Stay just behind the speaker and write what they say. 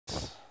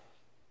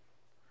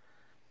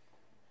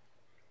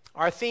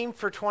Our theme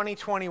for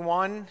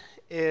 2021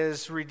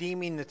 is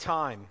redeeming the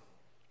time.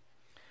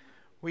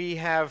 We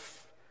have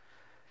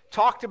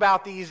talked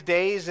about these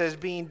days as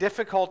being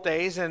difficult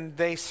days, and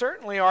they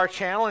certainly are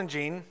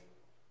challenging.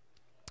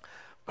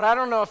 But I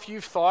don't know if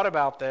you've thought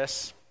about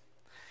this.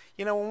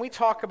 You know, when we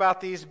talk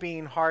about these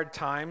being hard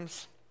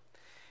times,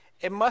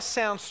 it must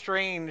sound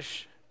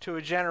strange to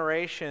a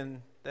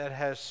generation that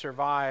has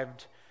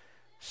survived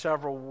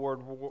several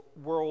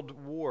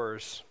world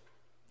wars.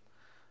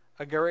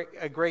 A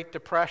Great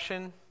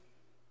Depression,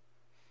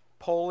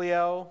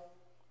 polio,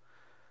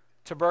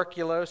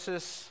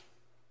 tuberculosis,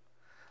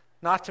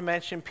 not to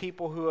mention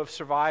people who have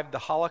survived the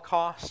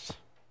Holocaust.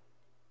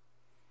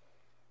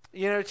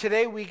 You know,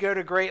 today we go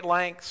to great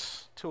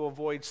lengths to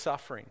avoid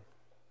suffering.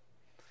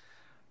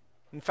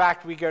 In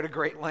fact, we go to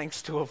great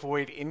lengths to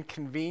avoid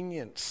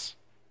inconvenience.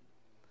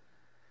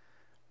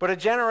 But a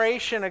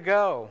generation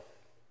ago,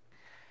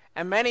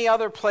 and many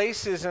other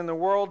places in the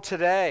world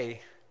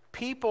today,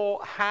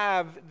 people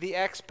have the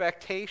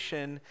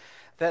expectation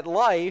that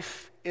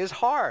life is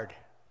hard.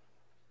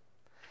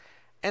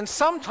 And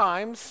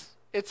sometimes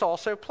it's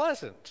also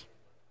pleasant.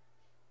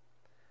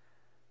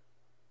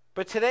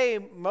 But today,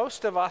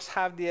 most of us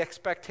have the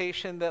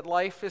expectation that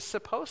life is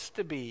supposed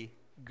to be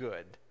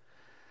good.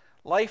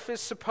 Life is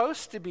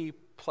supposed to be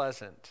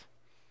pleasant.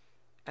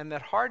 And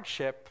that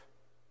hardship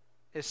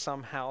is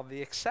somehow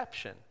the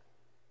exception.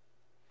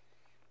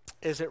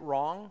 Is it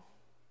wrong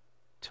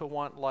to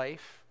want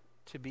life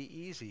to be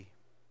easy?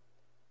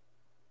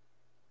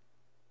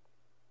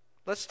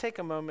 Let's take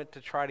a moment to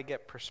try to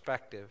get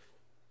perspective.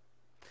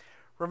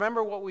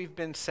 Remember what we've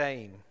been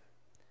saying.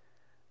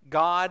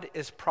 God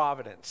is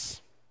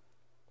Providence.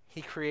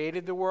 He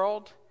created the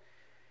world.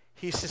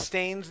 He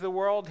sustains the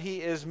world.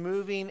 He is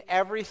moving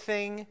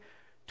everything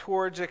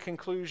towards a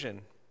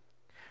conclusion.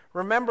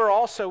 Remember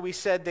also we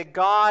said that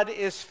God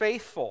is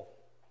faithful,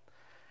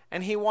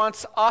 and He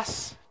wants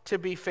us to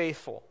be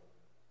faithful.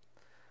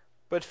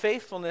 But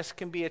faithfulness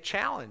can be a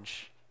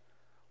challenge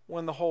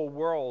when the whole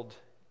world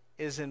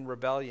is in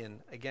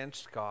rebellion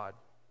against God.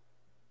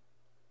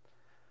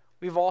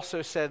 We've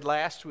also said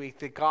last week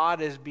that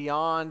God is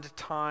beyond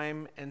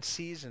time and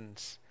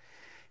seasons.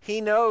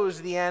 He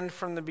knows the end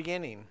from the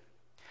beginning.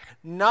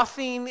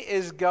 Nothing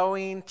is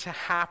going to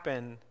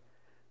happen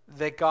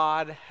that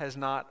God has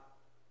not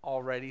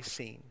already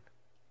seen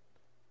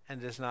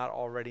and does not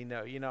already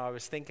know. You know, I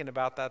was thinking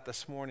about that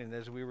this morning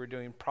as we were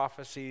doing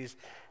prophecies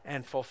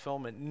and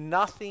fulfillment.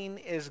 Nothing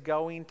is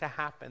going to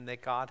happen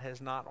that God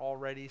has not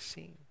already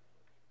seen.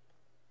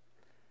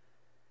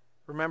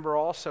 Remember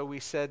also we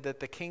said that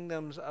the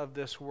kingdoms of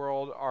this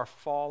world are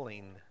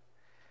falling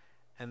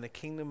and the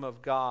kingdom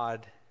of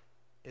God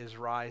is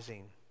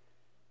rising.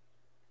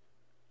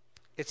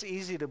 It's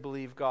easy to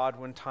believe God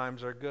when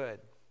times are good.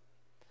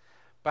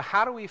 But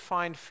how do we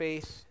find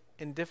faith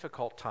in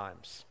difficult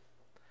times?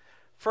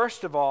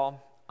 First of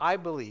all, I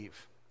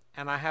believe,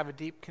 and I have a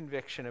deep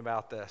conviction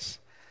about this,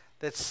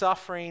 that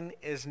suffering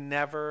is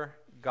never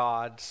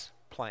God's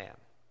plan.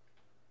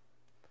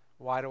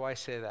 Why do I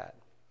say that?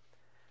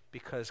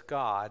 Because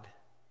God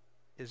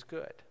is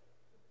good.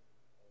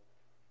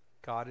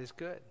 God is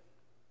good.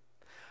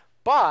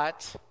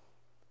 But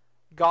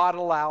God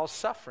allows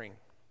suffering.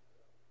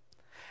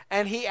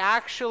 And He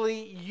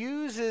actually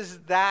uses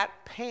that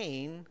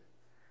pain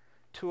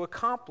to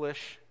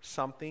accomplish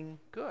something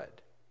good.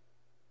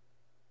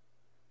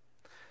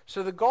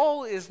 So the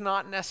goal is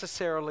not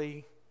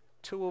necessarily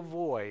to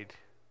avoid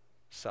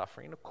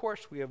suffering. Of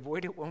course, we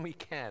avoid it when we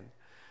can.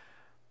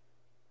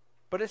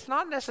 But it's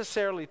not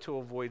necessarily to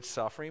avoid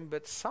suffering,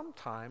 but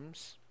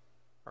sometimes,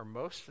 or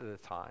most of the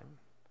time,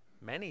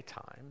 many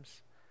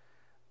times,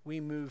 we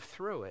move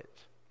through it.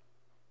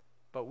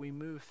 But we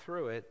move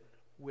through it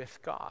with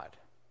God.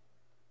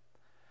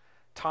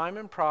 Time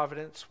and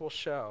providence will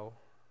show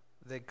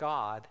that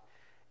God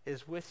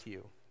is with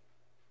you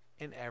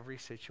in every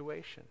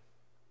situation.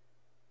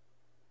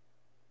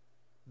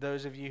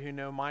 Those of you who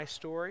know my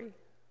story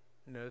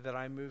know that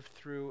I moved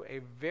through a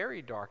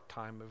very dark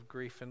time of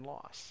grief and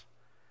loss.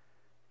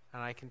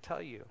 And I can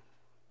tell you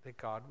that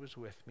God was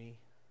with me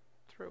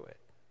through it.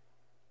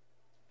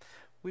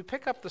 We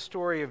pick up the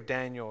story of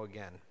Daniel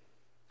again.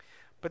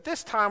 But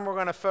this time we're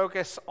going to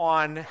focus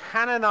on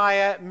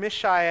Hananiah,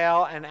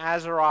 Mishael, and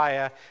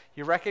Azariah.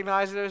 You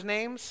recognize those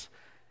names?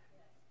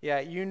 Yeah,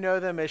 you know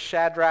them as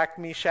Shadrach,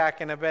 Meshach,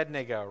 and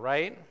Abednego,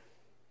 right?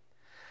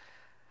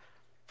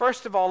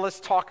 First of all, let's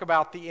talk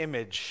about the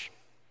image.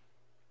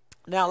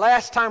 Now,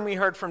 last time we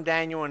heard from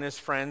Daniel and his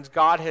friends,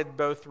 God had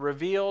both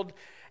revealed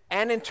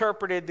and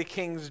interpreted the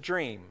king's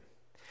dream.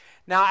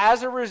 Now,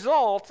 as a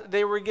result,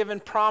 they were given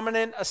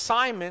prominent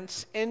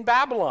assignments in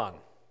Babylon.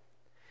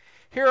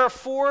 Here are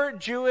 4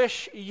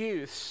 Jewish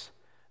youths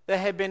that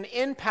had been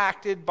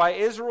impacted by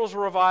Israel's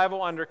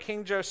revival under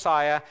King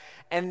Josiah,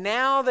 and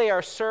now they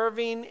are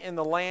serving in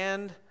the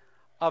land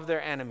of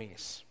their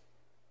enemies.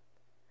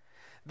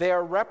 They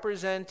are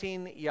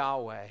representing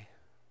Yahweh,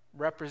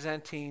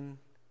 representing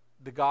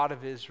the God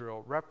of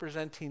Israel,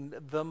 representing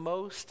the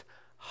Most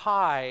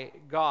High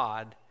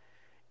God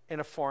in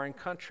a foreign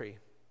country.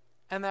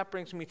 And that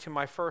brings me to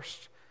my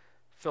first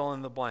fill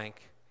in the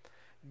blank.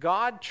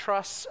 God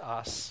trusts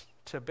us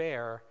to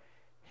bear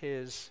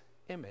his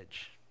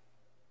image.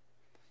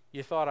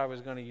 You thought I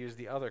was going to use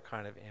the other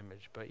kind of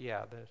image, but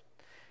yeah,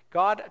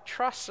 God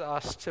trusts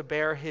us to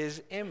bear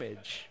his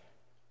image.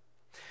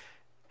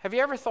 Have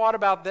you ever thought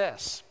about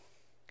this?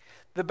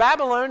 The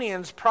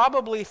Babylonians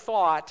probably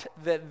thought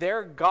that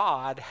their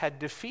God had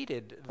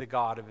defeated the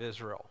God of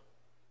Israel,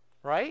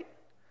 right?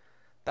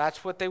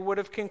 That's what they would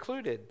have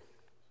concluded.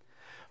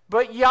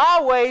 But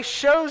Yahweh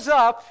shows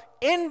up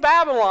in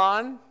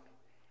Babylon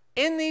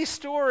in these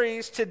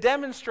stories to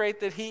demonstrate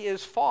that he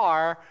is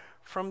far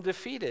from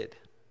defeated.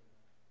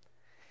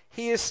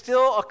 He is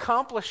still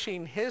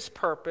accomplishing his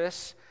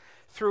purpose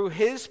through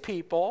his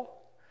people.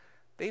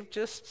 They've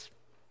just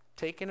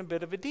taken a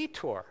bit of a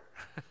detour.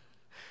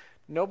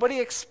 Nobody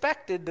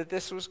expected that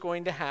this was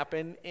going to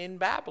happen in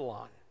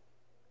Babylon.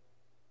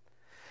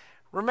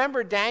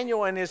 Remember,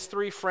 Daniel and his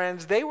 3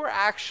 friends, they were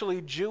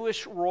actually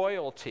Jewish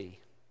royalty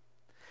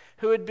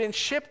who had been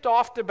shipped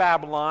off to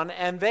Babylon,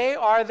 and they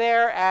are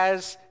there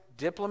as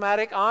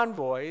diplomatic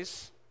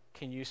envoys.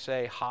 Can you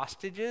say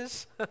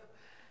hostages?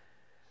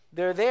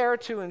 They're there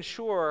to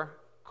ensure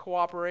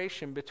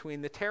cooperation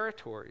between the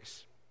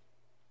territories.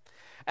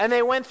 And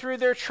they went through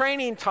their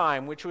training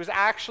time, which was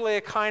actually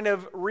a kind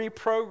of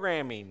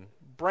reprogramming,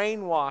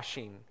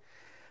 brainwashing.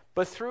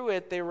 But through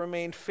it, they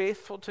remained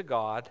faithful to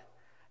God,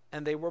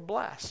 and they were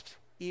blessed,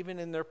 even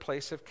in their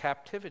place of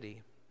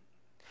captivity.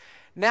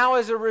 Now,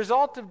 as a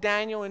result of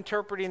Daniel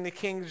interpreting the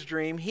king's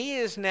dream, he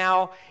is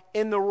now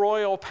in the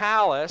royal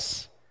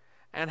palace,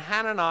 and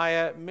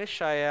Hananiah,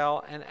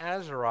 Mishael, and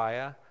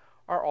Azariah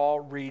are all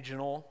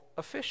regional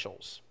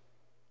officials.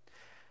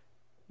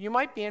 You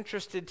might be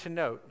interested to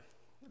note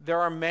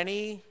there are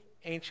many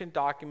ancient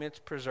documents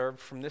preserved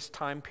from this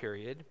time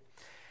period,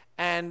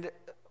 and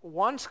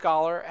one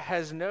scholar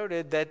has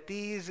noted that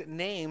these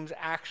names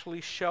actually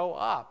show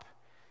up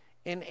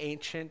in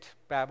ancient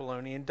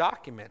Babylonian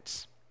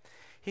documents.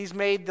 He's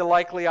made the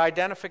likely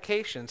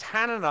identifications.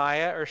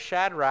 Hananiah, or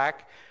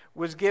Shadrach,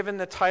 was given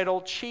the title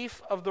Chief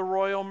of the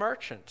Royal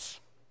Merchants.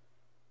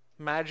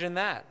 Imagine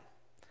that.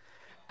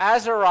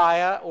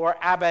 Azariah, or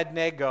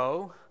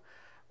Abednego,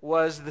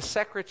 was the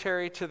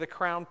secretary to the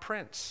crown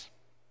prince.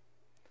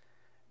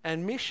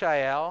 And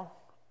Mishael,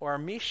 or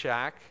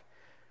Meshach,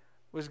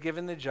 was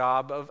given the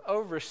job of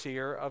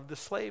overseer of the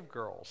slave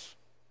girls.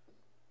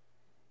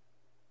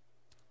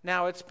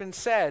 Now, it's been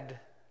said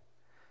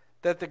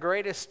that the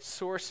greatest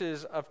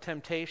sources of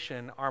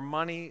temptation are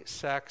money,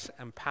 sex,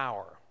 and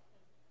power.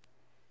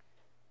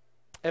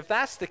 If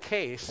that's the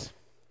case,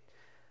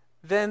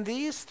 then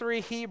these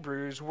 3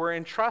 Hebrews were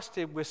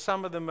entrusted with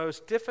some of the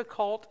most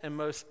difficult and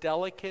most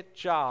delicate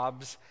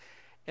jobs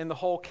in the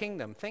whole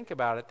kingdom. Think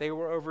about it. They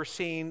were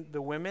overseeing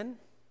the women,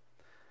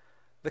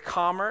 the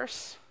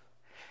commerce,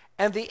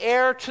 and the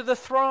heir to the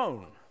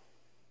throne.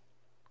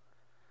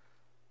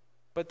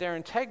 But their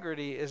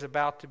integrity is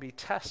about to be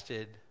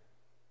tested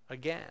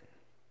again.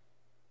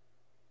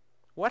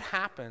 What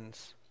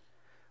happens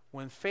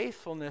when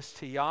faithfulness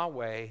to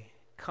Yahweh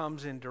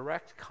comes in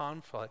direct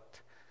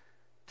conflict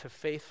to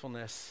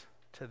faithfulness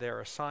to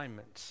their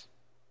assignments?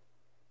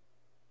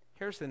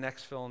 Here's the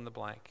next fill in the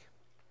blank.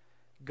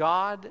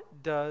 God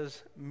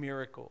does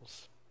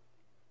miracles,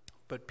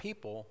 but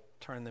people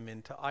turn them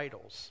into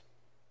idols.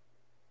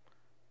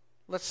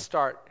 Let's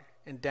start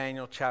in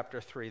Daniel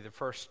chapter 3, the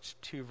first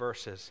 2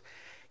 verses.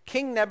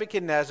 King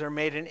Nebuchadnezzar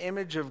made an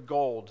image of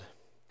gold,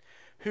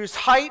 whose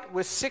height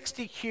was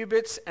 60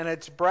 cubits and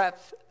its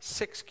breadth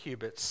 6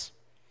 cubits.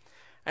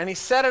 And he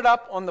set it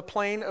up on the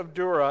plain of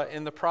Dura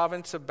in the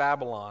province of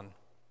Babylon.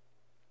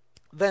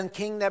 Then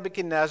King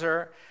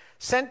Nebuchadnezzar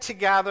sent to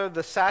gather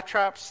the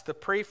satraps, the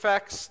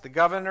prefects, the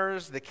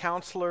governors, the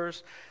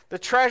counselors, the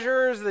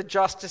treasurers, the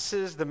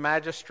justices, the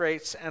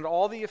magistrates, and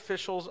all the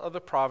officials of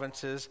the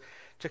provinces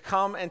to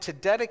come and to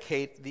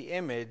dedicate the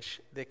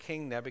image that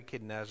King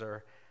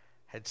Nebuchadnezzar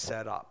had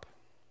set up.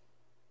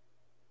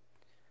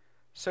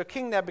 So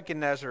King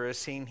Nebuchadnezzar is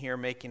seen here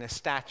making a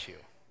statue.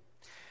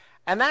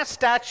 And that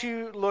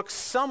statue looks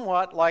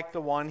somewhat like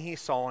the one he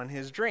saw in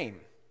his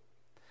dream,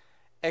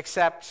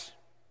 except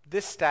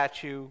this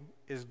statue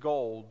is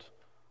gold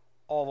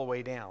all the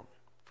way down,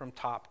 from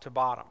top to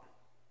bottom.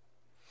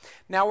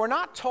 Now, we're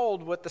not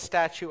told what the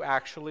statue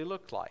actually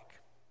looked like.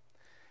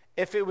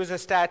 If it was a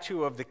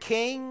statue of the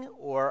king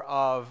or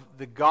of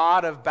the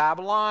god of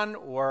Babylon,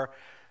 or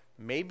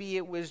maybe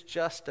it was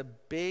just a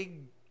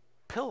big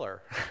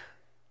pillar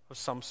of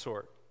some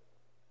sort.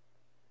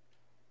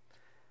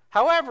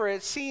 However,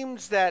 it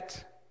seems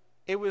that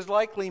it was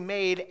likely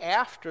made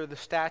after the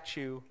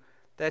statue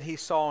that he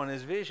saw in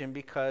his vision,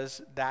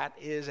 because that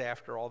is,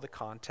 after all, the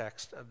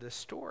context of this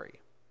story.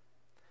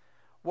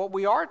 What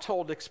we are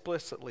told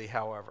explicitly,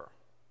 however,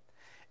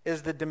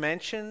 is the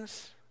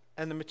dimensions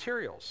and the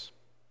materials.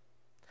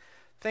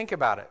 Think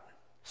about it.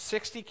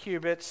 60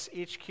 cubits,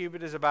 each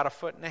cubit is about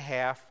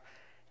 1.5 feet,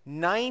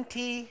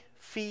 90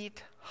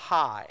 feet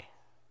high.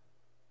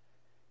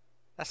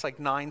 That's like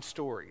 9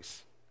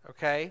 stories,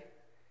 okay?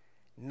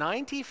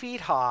 90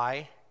 feet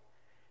high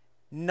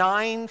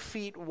 9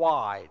 feet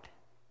wide,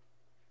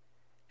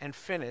 and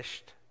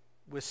finished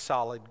with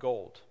solid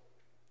gold.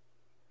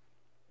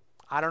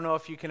 I don't know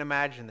if you can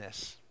imagine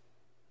this.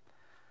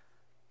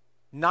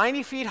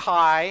 90 feet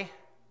high,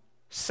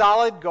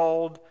 solid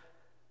gold.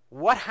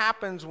 What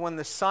happens when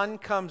the sun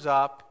comes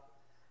up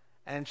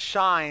and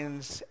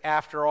shines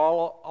after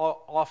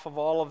off of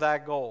all of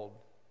that gold?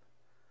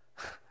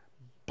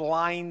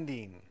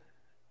 Blinding.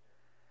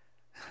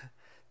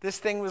 This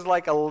thing was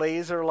like a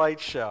laser light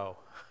show.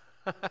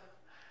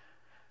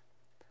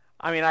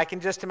 I mean, I can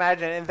just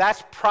imagine, and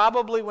that's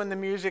probably when the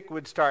music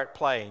would start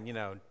playing, you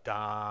know,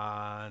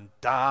 dun,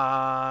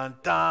 dun,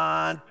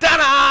 dun,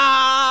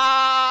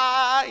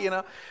 dun, you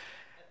know.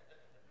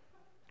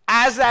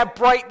 As that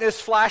brightness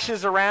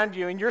flashes around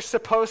you, and you're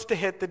supposed to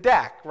hit the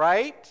deck,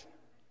 right?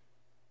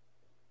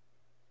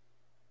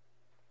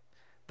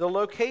 The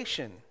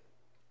location,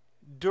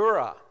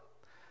 Dura,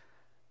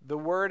 the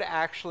word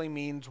actually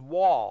means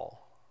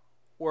wall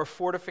or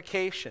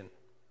fortification.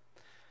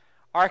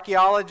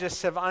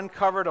 Archaeologists have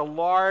uncovered a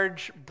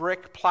large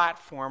brick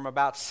platform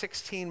about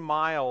 16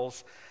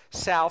 miles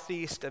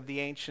southeast of the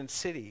ancient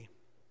city.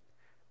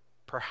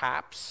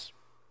 Perhaps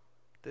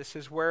this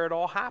is where it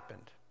all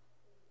happened.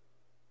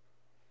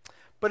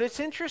 But it's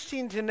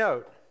interesting to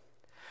note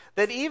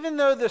that even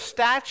though the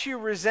statue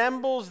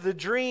resembles the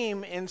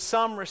dream in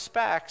some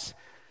respects,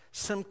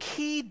 some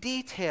key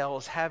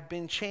details have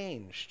been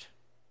changed.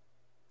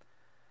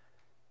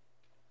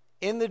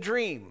 In the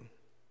dream,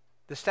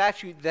 the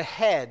statue, the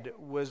head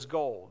was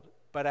gold,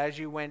 but as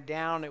you went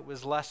down, it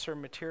was lesser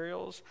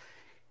materials.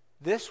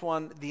 This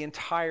one, the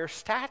entire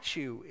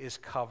statue is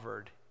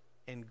covered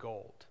in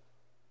gold.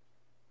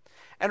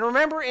 And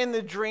remember, in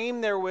the dream,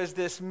 there was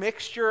this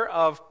mixture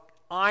of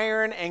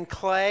iron and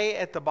clay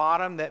at the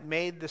bottom that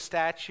made the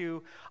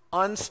statue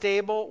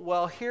unstable.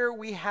 Well, here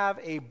we have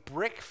a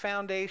brick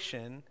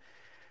foundation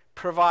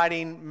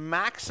providing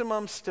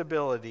maximum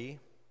stability.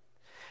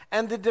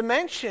 And the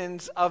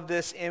dimensions of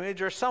this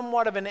image are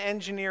somewhat of an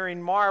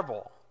engineering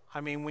marvel. I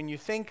mean, when you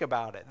think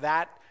about it,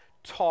 that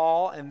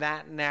tall and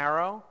that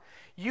narrow,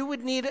 you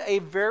would need a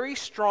very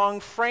strong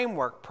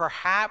framework,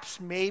 perhaps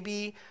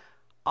maybe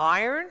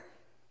iron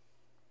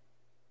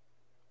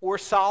or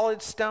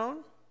solid stone.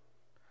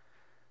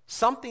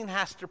 Something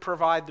has to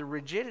provide the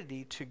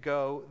rigidity to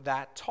go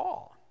that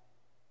tall.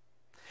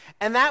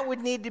 And that would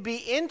need to be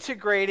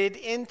integrated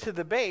into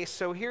the base.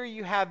 So here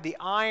you have the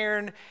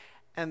iron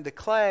and the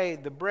clay,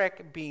 the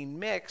brick, being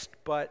mixed,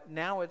 but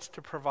now it's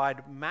to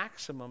provide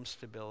maximum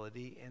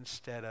stability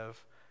instead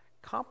of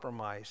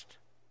compromised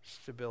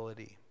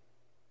stability.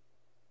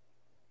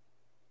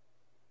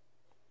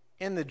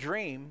 In the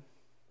dream,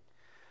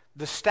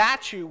 the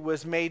statue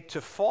was made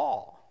to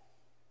fall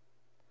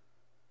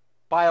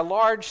by a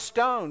large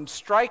stone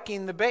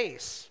striking the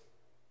base.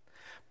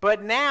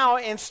 But now,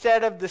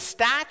 instead of the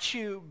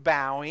statue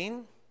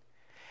bowing,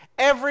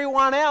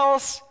 everyone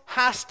else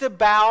has to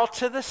bow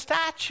to the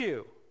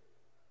statue.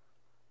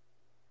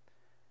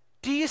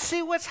 Do you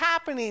see what's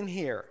happening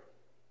here?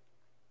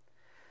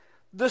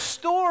 The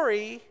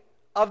story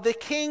of the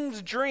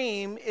king's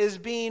dream is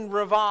being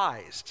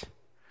revised,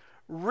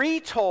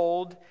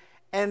 retold,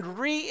 and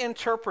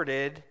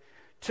reinterpreted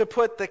to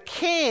put the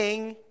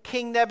king,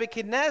 King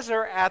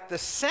Nebuchadnezzar, at the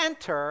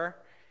center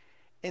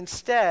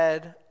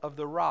instead of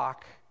the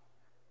rock,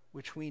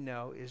 which we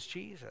know is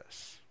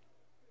Jesus.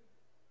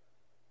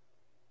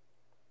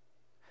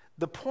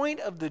 The point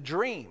of the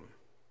dream,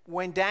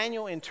 when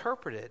Daniel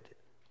interpreted,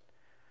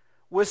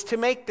 was to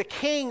make the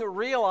king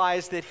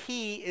realize that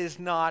he is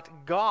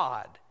not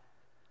God.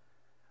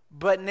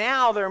 But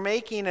now they're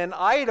making an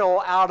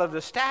idol out of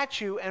the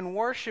statue and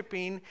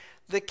worshiping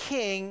the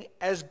king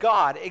as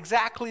God.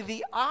 Exactly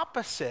the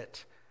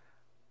opposite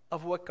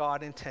of what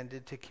God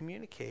intended to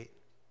communicate.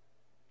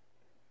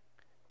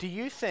 Do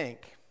you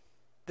think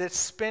that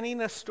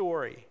spinning a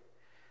story,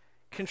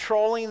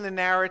 controlling the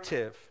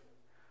narrative,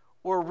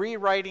 or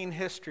rewriting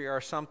history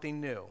are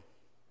something new?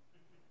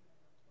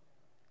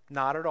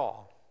 Not at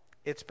all.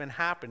 It's been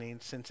happening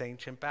since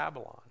ancient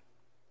Babylon.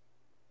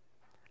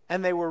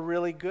 And they were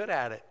really good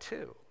at it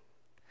too.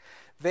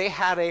 They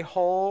had a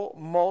whole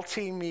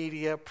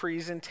multimedia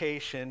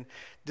presentation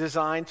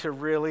designed to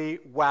really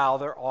wow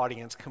their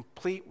audience,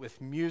 complete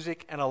with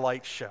music and a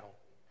light show.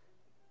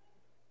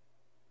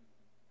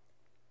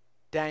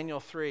 Daniel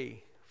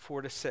 3,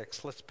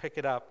 4-6. Let's pick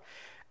it up.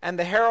 And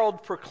the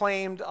herald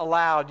proclaimed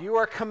aloud, "You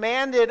are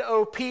commanded,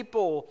 O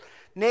people,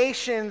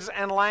 nations,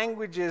 and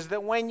languages,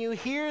 that when you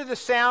hear the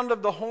sound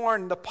of the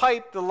horn, the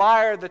pipe, the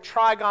lyre, the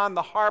trigon,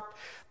 the harp,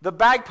 the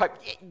bagpipe,"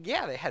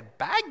 yeah, they had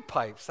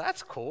bagpipes,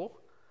 that's cool,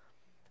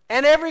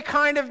 "and every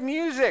kind of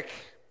music,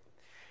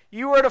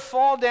 you are to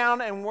fall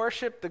down and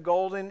worship the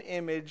golden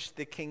image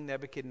that King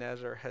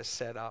Nebuchadnezzar has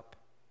set up.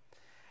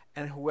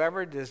 And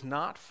whoever does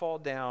not fall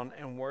down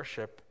and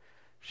worship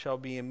shall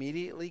be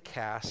immediately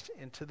cast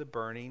into the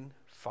burning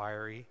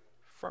fiery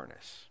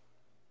furnace."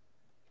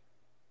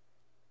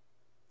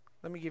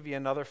 Let me give you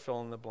another fill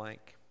in the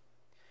blank.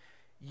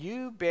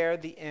 You bear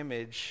the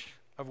image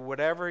of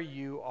whatever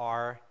you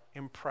are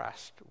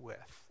impressed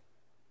with.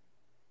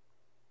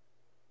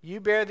 You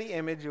bear the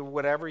image of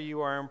whatever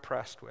you are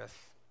impressed with.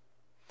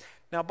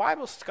 Now,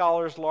 Bible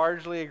scholars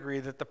largely agree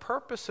that the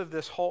purpose of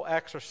this whole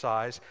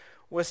exercise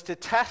was to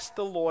test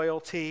the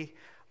loyalty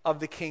of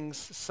the king's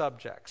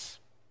subjects.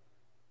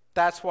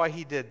 That's why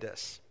he did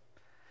this.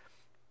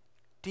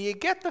 Do you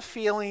get the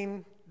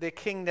feeling that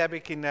King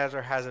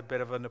Nebuchadnezzar has a bit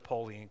of a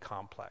Napoleon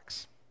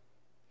complex?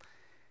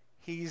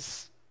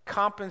 He's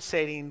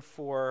compensating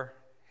for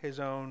his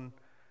own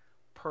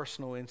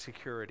personal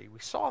insecurity. We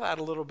saw that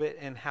a little bit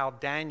in how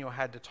Daniel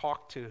had to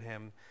talk to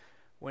him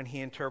when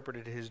he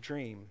interpreted his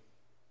dream.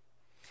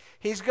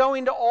 He's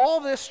going to all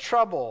this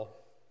trouble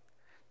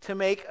to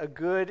make a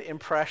good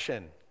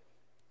impression.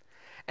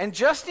 And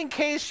just in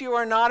case you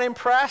are not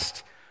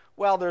impressed,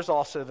 well, there's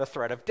also the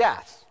threat of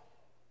death.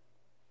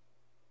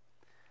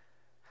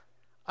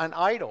 An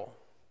idol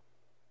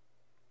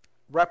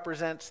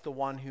represents the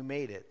one who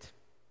made it.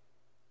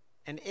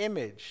 An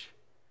image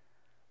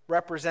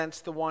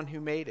represents the one who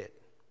made it.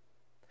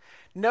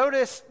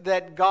 Notice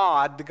that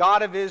God, the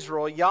God of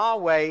Israel,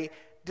 Yahweh,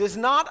 does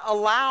not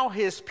allow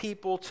his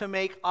people to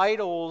make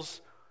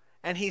idols,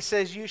 and he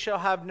says, you shall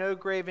have no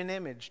graven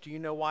image. Do you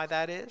know why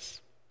that is?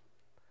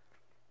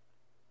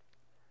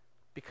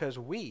 Because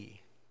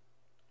we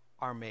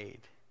are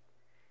made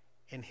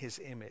in his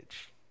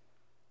image.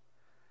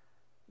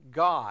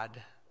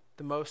 God,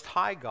 the Most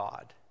High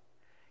God,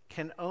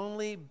 can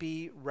only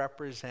be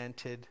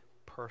represented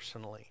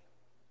personally.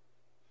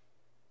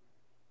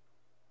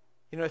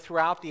 You know,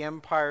 throughout the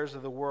empires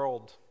of the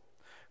world,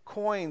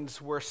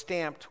 coins were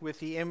stamped with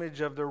the image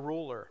of the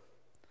ruler,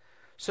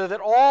 so that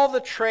all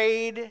the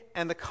trade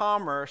and the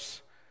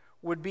commerce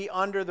would be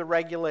under the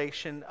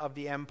regulation of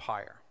the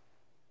empire.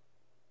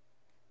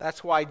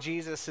 That's why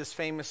Jesus is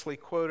famously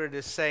quoted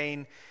as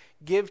saying,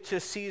 "Give to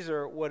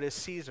Caesar what is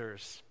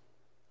Caesar's."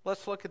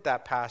 Let's look at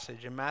that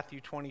passage in Matthew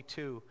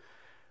 22,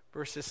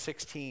 verses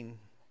 16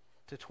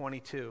 to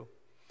 22.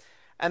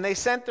 And they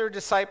sent their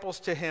disciples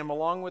to him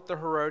along with the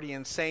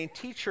Herodians, saying,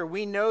 "Teacher,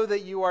 we know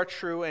that you are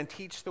true and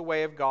teach the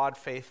way of God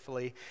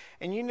faithfully,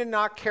 and you do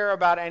not care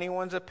about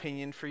anyone's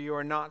opinion, for you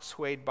are not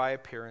swayed by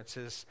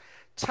appearances.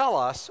 Tell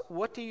us,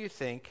 what do you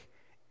think?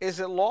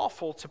 Is it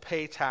lawful to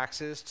pay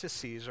taxes to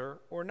Caesar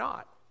or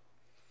not?"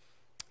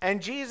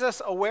 And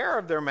Jesus, aware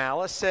of their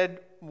malice,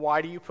 said,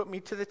 "Why do you put me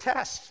to the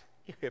test,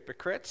 you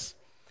hypocrites?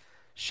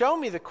 Show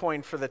me the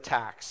coin for the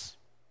tax."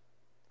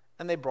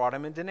 And they brought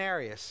him a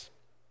denarius.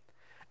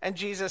 And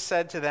Jesus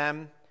said to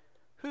them,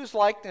 "Whose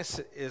likeness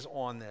is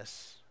on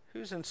this?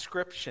 Whose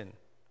inscription?"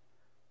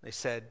 They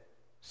said,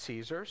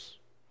 "Caesar's."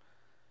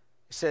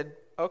 He said,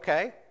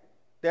 "Okay,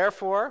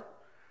 therefore,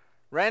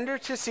 render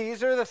to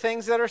Caesar the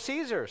things that are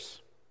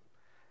Caesar's,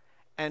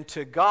 and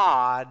to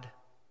God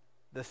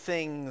the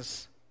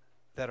things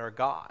that are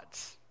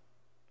God's."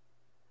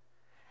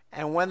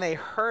 And when they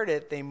heard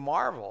it, they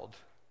marveled,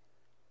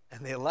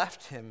 and they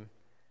left him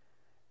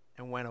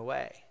and went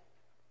away.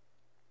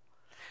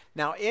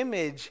 Now,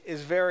 image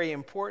is very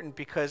important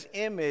because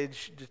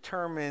image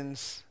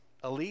determines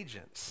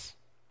allegiance.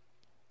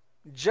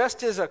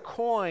 Just as a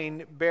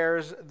coin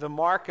bears the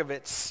mark of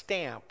its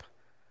stamp,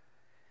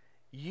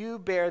 you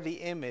bear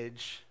the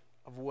image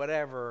of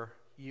whatever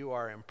you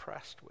are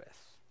impressed with.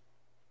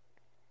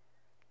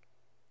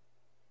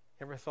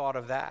 Ever thought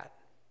of that?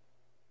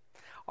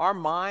 Our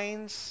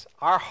minds,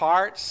 our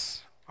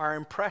hearts are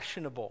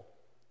impressionable.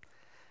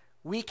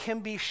 We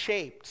can be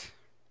shaped.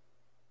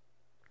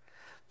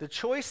 The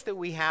choice that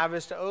we have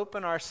is to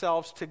open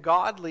ourselves to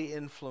godly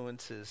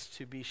influences,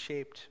 to be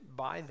shaped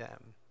by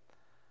them.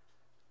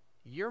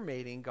 You're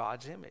made in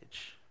God's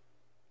image.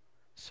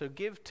 So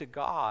give to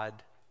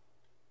God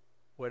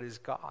what is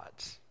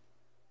God's.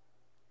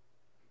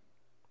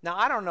 Now,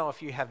 I don't know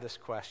if you have this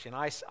question.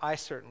 I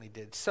certainly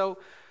did. So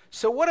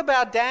what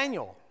about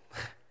Daniel?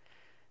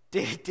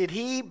 Did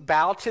he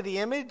bow to the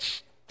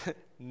image?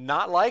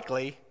 Not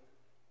likely.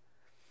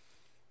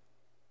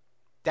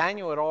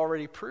 Daniel had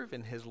already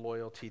proven his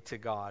loyalty to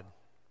God.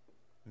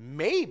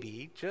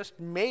 Maybe, just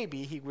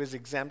maybe, he was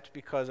exempt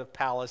because of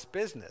palace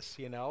business,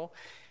 you know.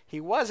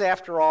 He was,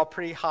 after all,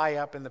 pretty high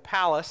up in the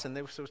palace, and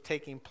this was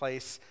taking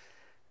place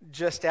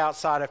just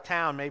outside of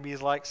town. Maybe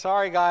he's like,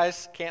 "Sorry,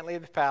 guys, can't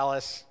leave the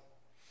palace."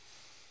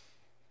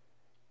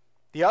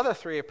 The other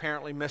three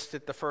apparently missed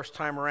it the first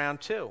time around,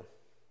 too.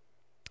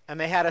 And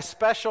they had a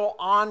special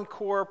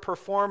encore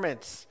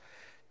performance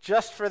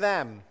just for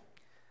them,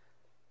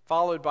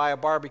 followed by a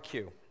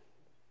barbecue.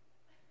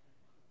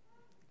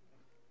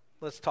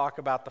 Let's talk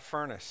about the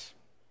furnace.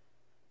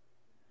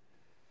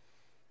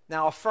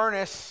 Now, a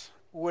furnace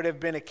would have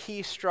been a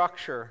key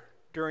structure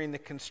during the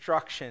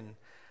construction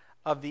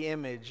of the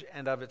image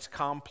and of its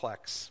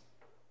complex.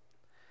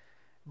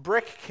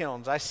 Brick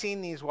kilns, I've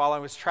seen these while I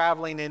was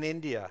traveling in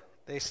India.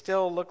 They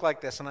still look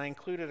like this, and I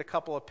included a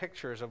couple of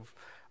pictures of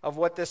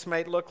what this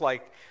might look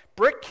like.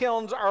 Brick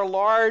kilns are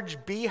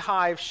large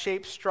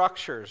beehive-shaped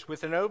structures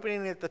with an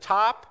opening at the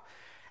top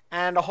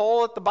and a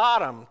hole at the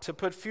bottom to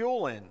put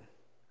fuel in.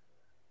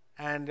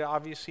 And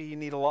obviously you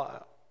need a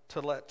lot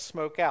to let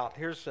smoke out.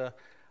 Here's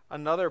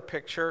another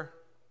picture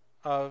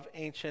of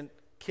ancient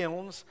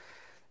kilns.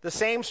 The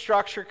same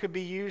structure could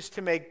be used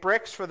to make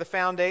bricks for the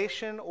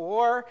foundation,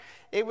 or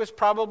it was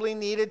probably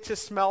needed to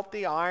smelt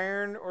the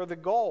iron or the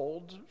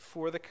gold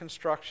for the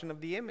construction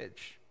of the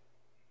image.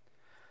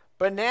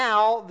 But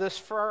now this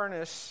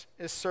furnace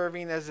is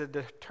serving as a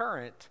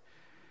deterrent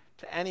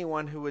to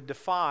anyone who would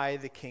defy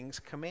the king's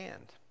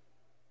command.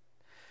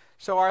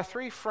 So our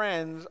three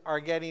friends are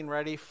getting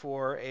ready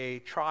for a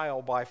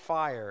trial by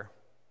fire.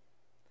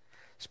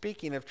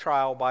 Speaking of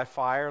trial by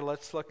fire,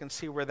 let's look and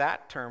see where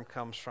that term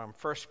comes from.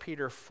 1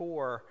 Peter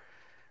 4,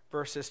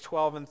 verses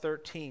 12 and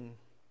 13.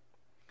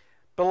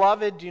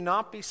 Beloved, do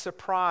not be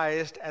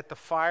surprised at the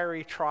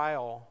fiery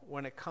trial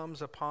when it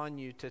comes upon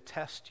you to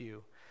test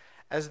you,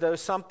 as though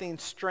something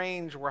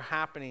strange were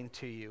happening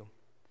to you.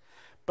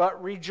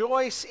 But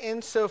rejoice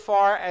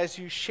insofar as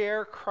you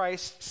share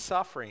Christ's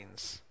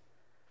sufferings,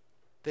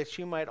 that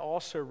you might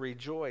also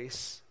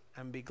rejoice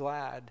and be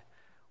glad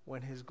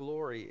when his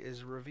glory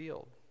is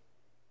revealed.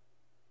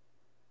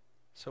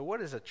 So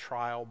what is a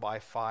trial by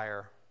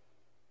fire?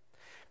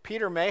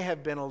 Peter may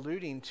have been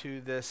alluding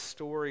to this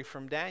story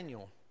from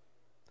Daniel.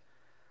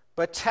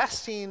 But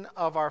testing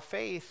of our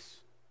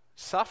faith,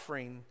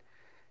 suffering,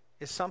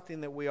 is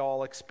something that we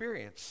all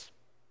experience.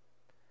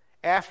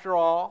 After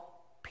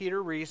all,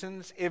 Peter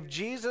reasons, if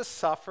Jesus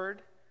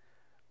suffered,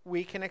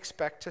 we can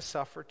expect to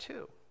suffer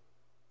too.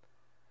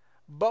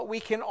 But we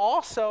can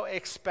also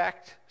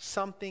expect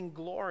something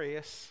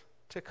glorious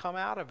to come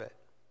out of it.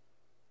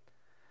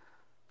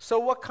 So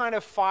what kind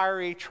of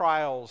fiery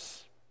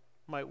trials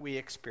might we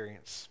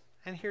experience?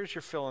 And here's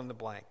your fill in the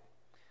blank.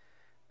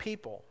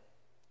 People.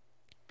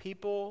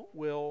 People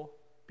will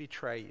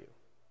betray you.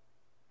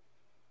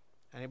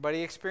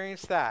 Anybody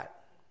experience that?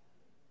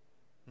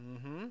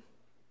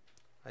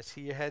 I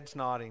see your heads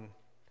nodding.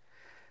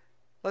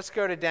 Let's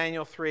go to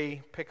Daniel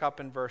 3, pick up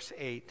in verse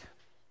 8.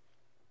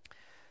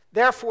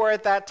 Therefore,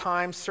 at that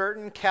time,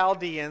 certain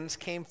Chaldeans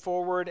came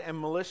forward and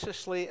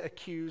maliciously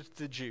accused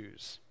the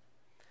Jews.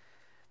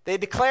 They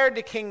declared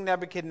to King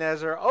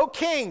Nebuchadnezzar, O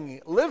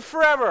king, live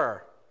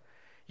forever.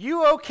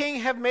 You, O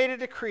king, have made a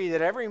decree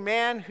that every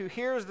man who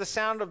hears the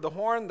sound of the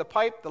horn, the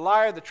pipe, the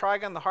lyre, the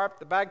trigon, the harp,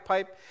 the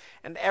bagpipe,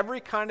 and every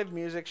kind of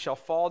music shall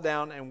fall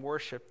down and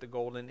worship the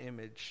golden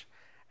image.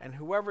 And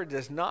whoever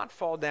does not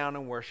fall down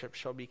and worship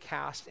shall be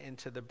cast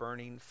into the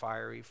burning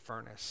fiery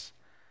furnace.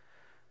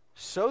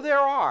 So there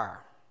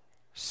are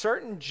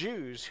certain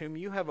Jews whom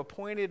you have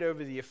appointed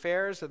over the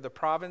affairs of the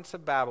province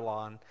of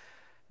Babylon,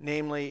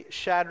 namely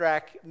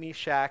Shadrach,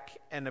 Meshach,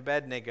 and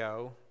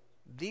Abednego.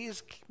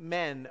 These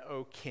men,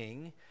 O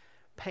king,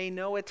 pay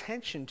no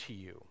attention to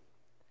you.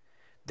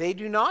 They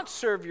do not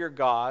serve your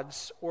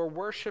gods or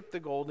worship the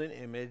golden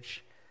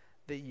image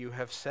that you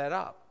have set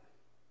up.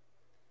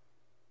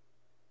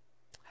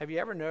 Have you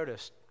ever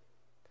noticed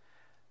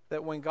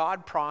that when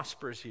God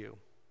prospers you,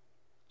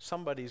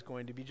 somebody's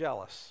going to be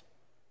jealous?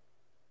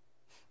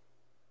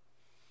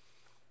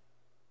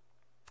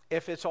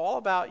 If it's all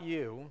about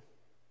you,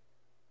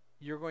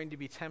 you're going to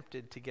be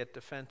tempted to get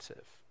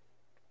defensive,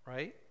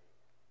 right?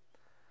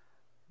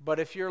 But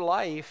if your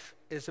life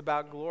is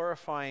about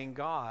glorifying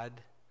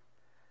God,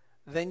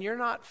 then you're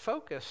not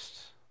focused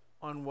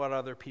on what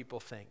other people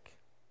think,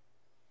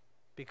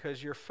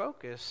 because your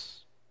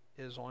focus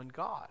is on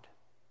God.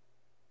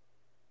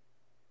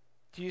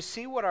 Do you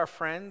see what our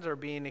friends are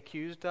being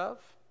accused of?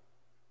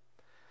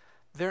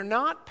 They're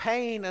not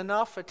paying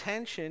enough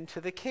attention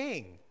to the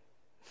king.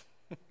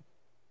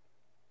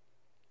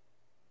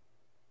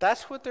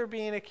 That's what they're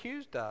being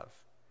accused of.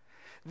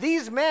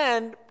 These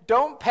men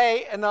don't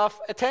pay enough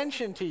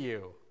attention to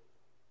you,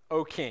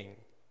 O king.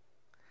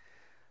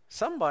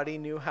 Somebody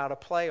knew how to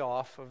play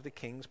off of the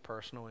king's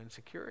personal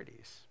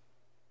insecurities.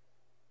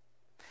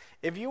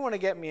 If you want to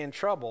get me in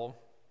trouble,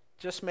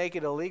 just make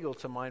it illegal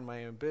to mind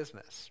my own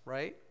business,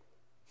 right?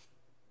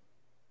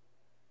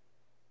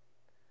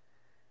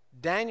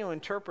 Daniel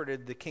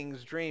interpreted the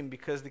king's dream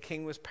because the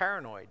king was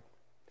paranoid.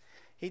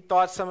 He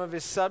thought some of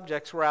his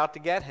subjects were out to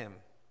get him.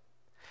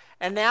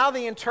 And now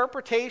the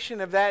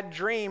interpretation of that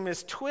dream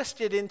is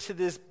twisted into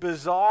this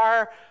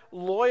bizarre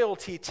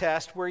loyalty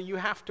test where you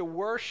have to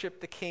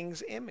worship the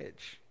king's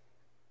image.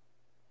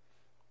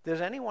 Does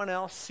anyone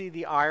else see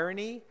the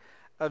irony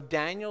of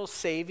Daniel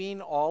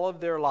saving all of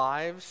their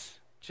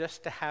lives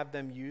just to have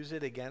them use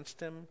it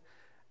against him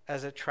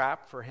as a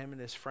trap for him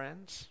and his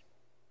friends?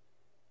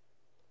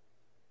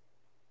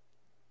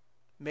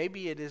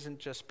 Maybe it isn't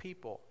just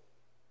people.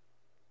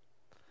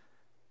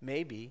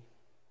 Maybe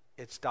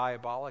it's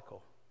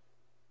diabolical.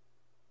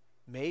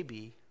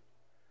 Maybe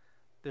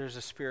there's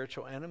a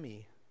spiritual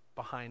enemy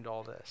behind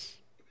all this.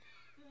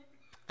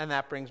 And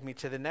that brings me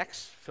to the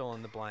next fill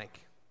in the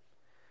blank.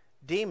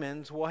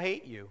 Demons will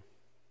hate you.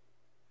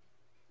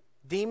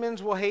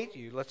 Demons will hate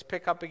you. Let's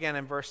pick up again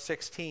in verse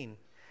 16.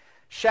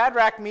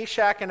 Shadrach,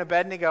 Meshach, and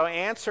Abednego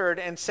answered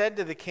and said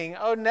to the king,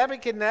 O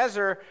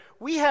Nebuchadnezzar,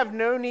 we have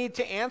no need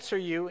to answer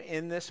you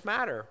in this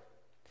matter.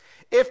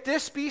 If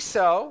this be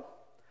so,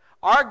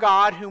 our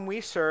God, whom we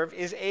serve,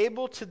 is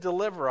able to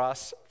deliver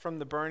us from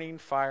the burning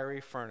fiery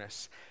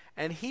furnace,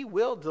 and he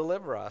will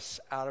deliver us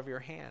out of your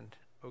hand,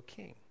 O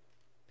king.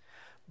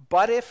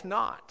 But if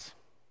not,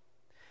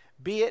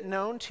 be it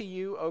known to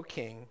you, O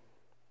king,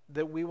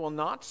 that we will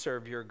not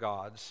serve your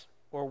gods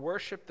or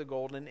worship the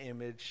golden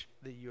image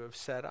that you have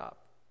set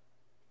up.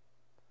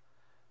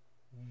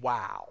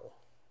 Wow.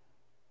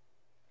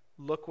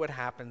 Look what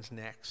happens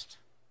next.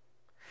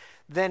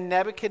 Then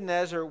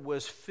Nebuchadnezzar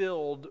was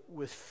filled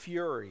with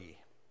fury,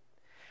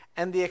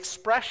 and the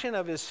expression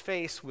of his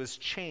face was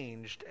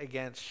changed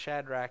against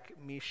Shadrach,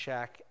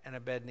 Meshach, and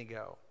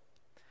Abednego.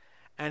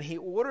 And he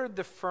ordered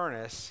the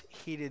furnace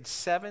heated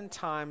 7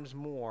 times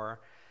more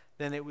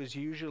than it was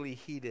usually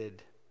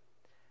heated.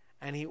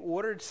 And he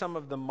ordered some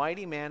of the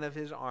mighty men of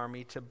his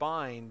army to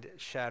bind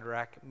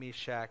Shadrach,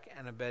 Meshach,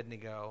 and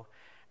Abednego,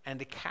 and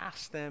to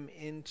cast them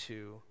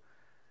into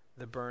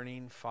the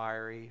burning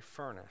fiery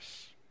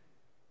furnace.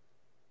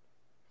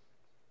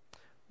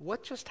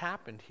 What just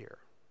happened here?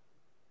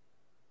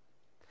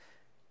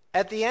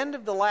 At the end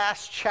of the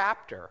last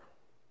chapter,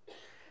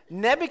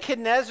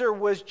 Nebuchadnezzar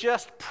was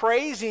just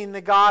praising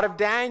the God of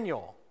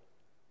Daniel.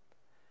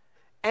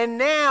 And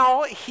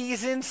now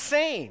he's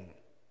insane.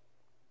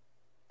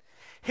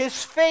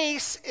 His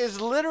face is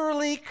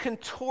literally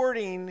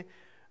contorting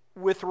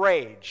with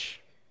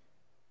rage.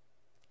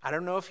 I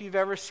don't know if you've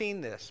ever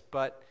seen this,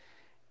 but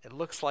it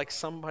looks like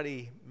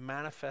somebody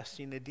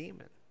manifesting a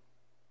demon.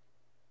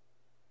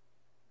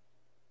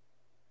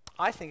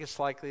 I think it's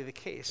likely the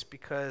case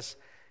because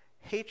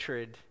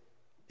hatred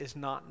is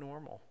not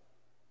normal.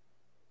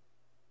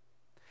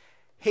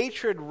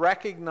 Hatred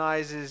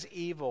recognizes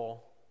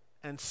evil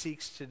and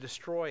seeks to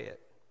destroy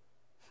it.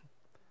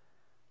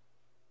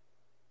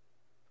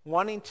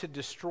 Wanting to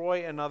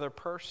destroy another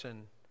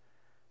person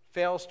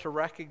fails to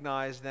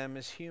recognize them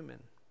as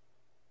human.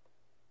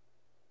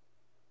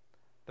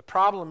 The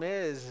problem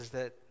is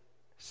that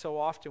so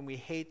often we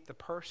hate the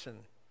person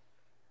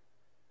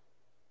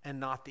and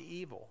not the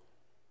evil.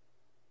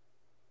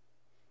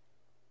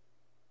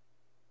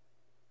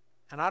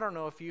 And I don't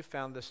know if you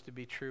found this to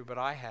be true, but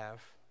I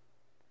have.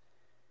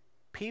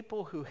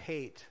 People who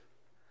hate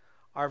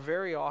are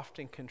very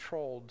often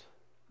controlled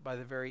by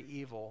the very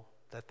evil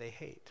that they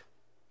hate.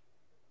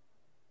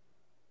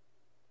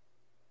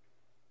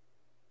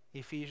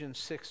 Ephesians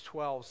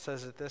 6:12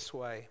 says it this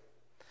way,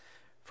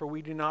 "For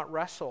we do not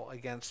wrestle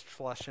against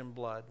flesh and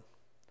blood,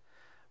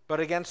 but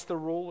against the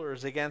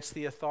rulers, against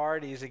the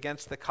authorities,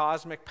 against the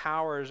cosmic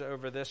powers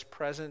over this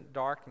present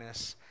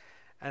darkness,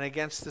 and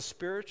against the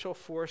spiritual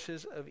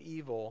forces of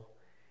evil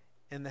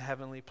in the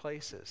heavenly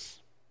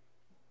places."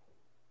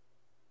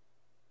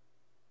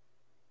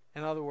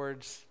 In other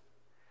words,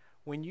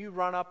 when you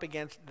run up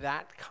against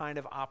that kind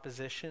of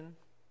opposition,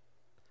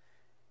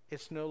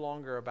 it's no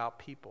longer about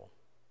people,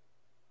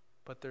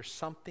 but there's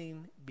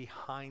something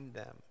behind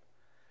them.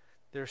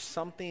 There's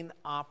something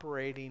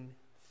operating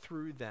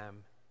through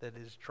them that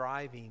is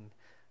driving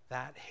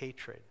that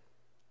hatred.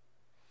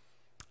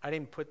 I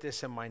didn't put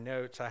this in my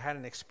notes. I had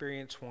an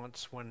experience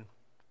once when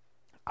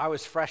I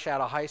was fresh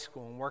out of high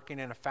school and working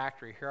in a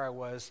factory. Here I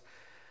was,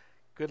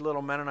 good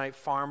little Mennonite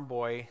farm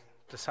boy,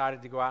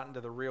 decided to go out into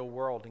the real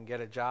world and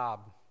get a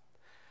job.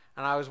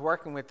 And I was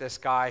working with this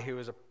guy who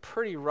was a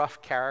pretty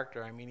rough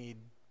character. I mean,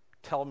 he'd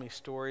tell me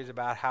stories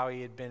about how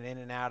he had been in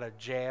and out of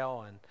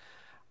jail and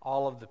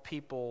all of the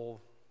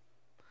people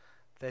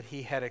that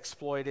he had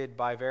exploited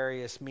by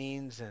various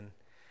means.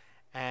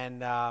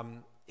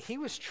 And he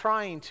was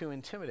trying to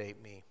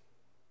intimidate me.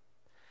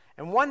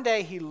 And one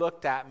day he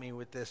looked at me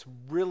with this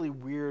really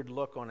weird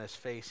look on his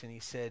face and he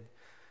said,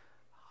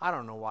 "I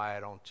don't know why I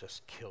don't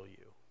just kill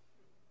you."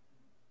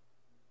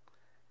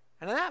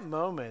 And in that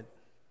moment,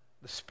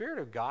 the Spirit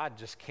of God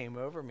just came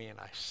over me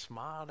and I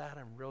smiled at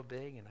him real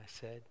big and I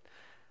said,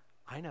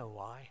 "I know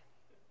why."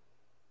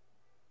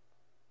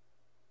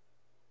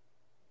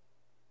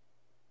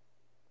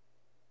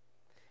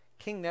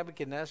 King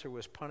Nebuchadnezzar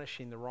was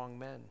punishing the wrong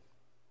men.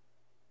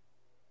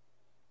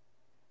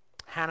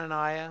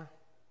 Hananiah,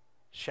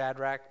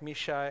 Shadrach,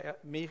 Mishael,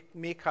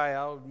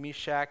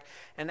 Meshach,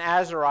 and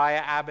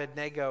Azariah,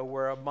 Abednego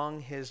were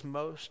among his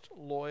most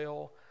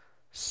loyal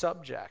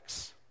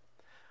subjects,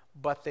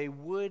 but they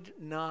would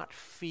not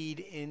feed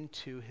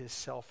into his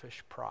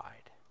selfish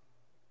pride.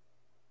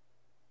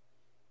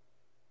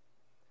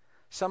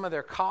 Some of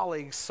their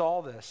colleagues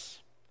saw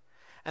this,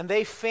 and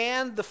they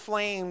fanned the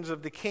flames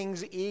of the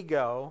king's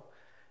ego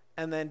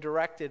and then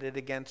directed it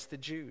against the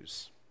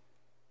Jews.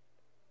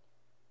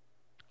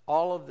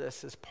 All of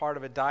this is part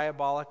of a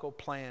diabolical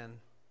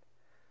plan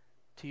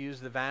to use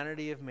the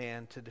vanity of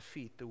man to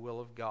defeat the will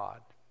of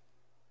God.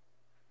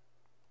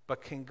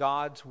 But can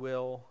God's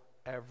will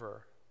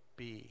ever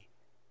be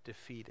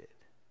defeated?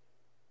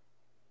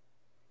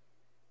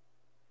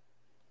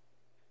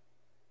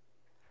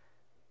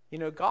 You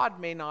know, God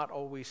may not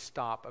always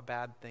stop a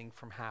bad thing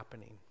from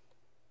happening.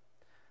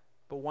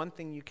 But one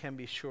thing you can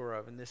be sure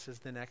of, and this is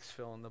the next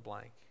fill in the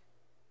blank,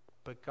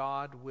 but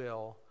God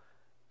will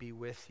be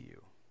with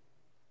you.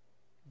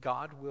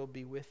 God will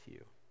be with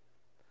you.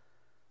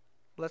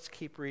 Let's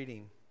keep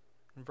reading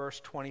in verse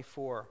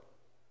 24.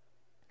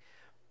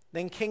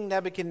 Then King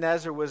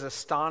Nebuchadnezzar was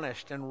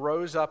astonished and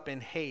rose up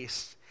in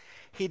haste.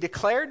 he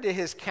declared to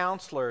his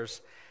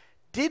counselors,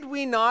 "Did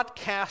we not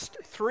cast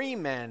 3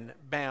 men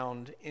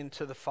bound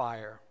into the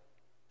fire?"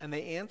 And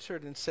they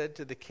answered and said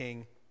to the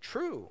king,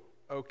 "True,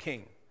 O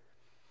king."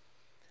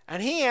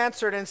 And he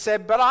answered and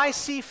said, "But I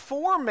see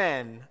 4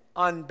 men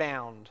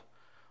unbound,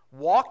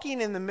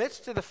 walking in the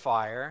midst of the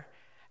fire,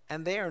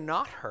 and they are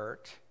not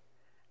hurt,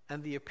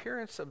 and the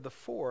appearance of the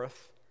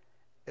 4th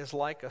is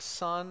like a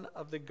son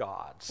of the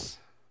gods."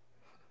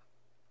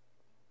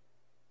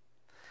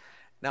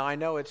 Now, I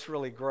know it's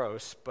really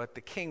gross, but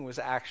the king was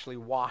actually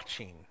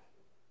watching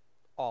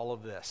all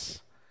of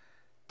this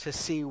to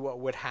see what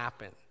would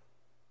happen.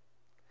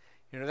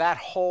 You know, that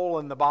hole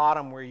in the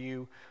bottom where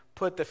you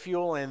put the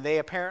fuel in, they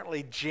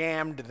apparently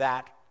jammed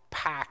that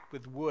packed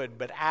with wood,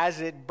 but as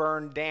it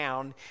burned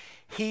down,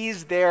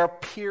 he's there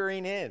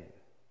peering in,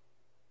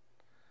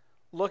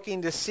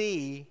 looking to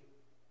see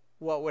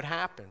what would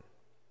happen.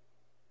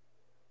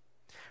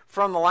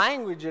 From the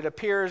language,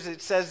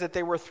 it says that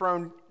they were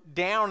thrown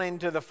down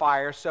into the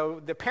fire.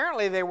 So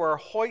apparently they were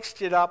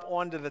hoisted up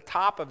onto the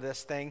top of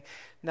this thing.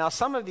 Now,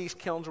 some of these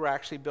kilns were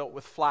actually built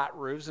with flat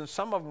roofs, and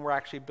some of them were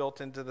actually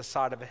built into the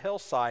side of a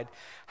hillside.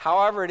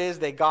 However it is,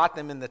 they got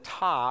them in the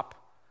top.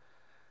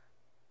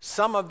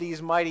 Some of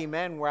these mighty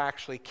men were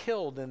actually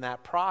killed in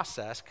that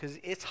process because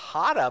it's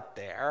hot up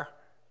there.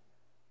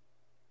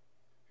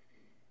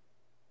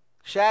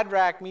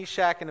 Shadrach,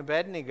 Meshach, and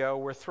Abednego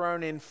were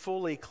thrown in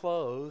fully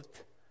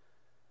clothed.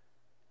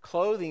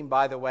 Clothing,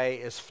 by the way,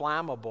 is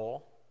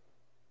flammable.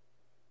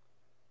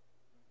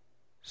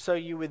 So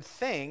you would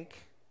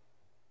think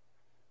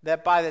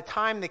that by the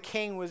time the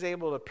king was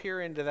able to peer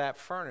into that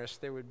furnace,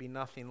 there would be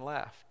nothing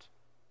left.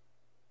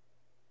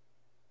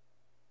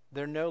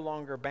 They're no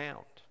longer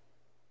bound.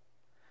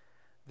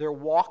 They're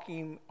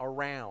walking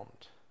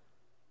around.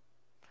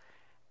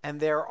 And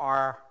there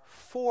are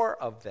 4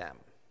 of them.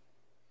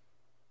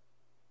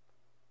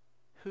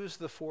 Who's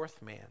the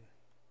 4th man?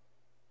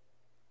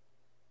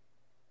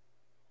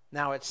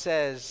 Now it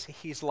says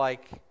he's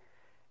like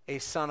a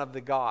son of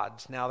the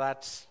gods. Now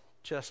that's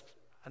just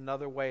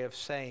another way of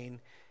saying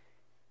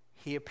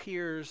he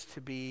appears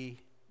to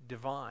be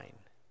divine.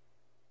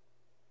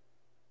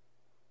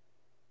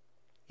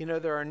 You know,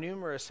 there are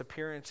numerous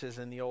appearances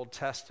in the Old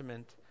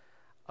Testament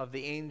of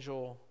the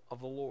angel of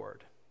the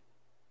Lord,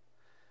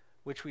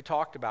 which we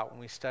talked about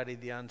when we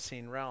studied the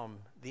unseen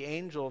realm. The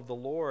angel of the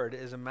Lord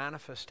is a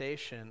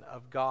manifestation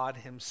of God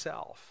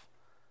himself.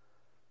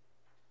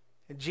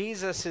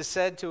 Jesus is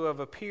said to have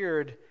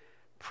appeared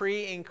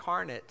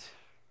pre-incarnate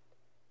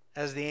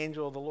as the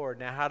angel of the Lord.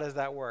 Now, how does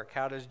that work?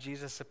 How does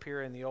Jesus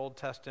appear in the Old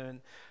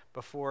Testament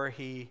before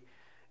he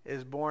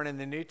is born in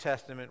the New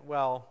Testament?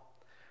 Well,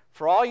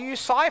 for all you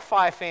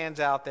sci-fi fans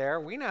out there,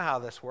 we know how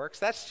this works.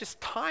 That's just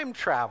time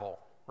travel,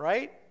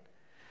 right?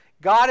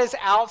 God is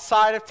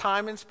outside of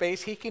time and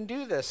space. He can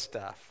do this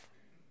stuff.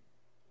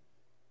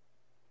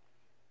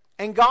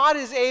 And God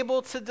is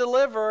able to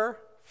deliver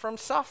from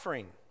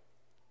suffering.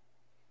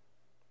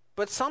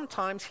 But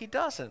sometimes he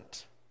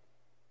doesn't.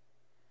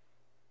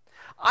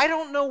 I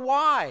don't know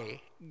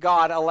why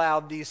God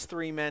allowed these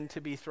 3 men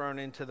to be thrown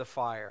into the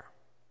fire.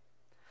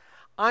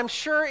 I'm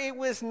sure it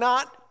was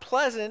not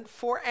pleasant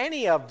for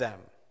any of them,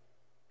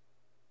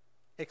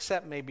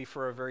 except maybe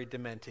for a very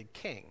demented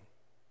king.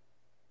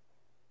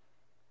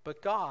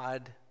 But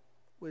God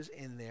was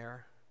in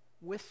there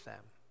with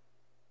them.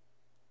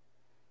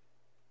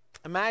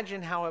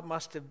 Imagine how it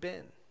must have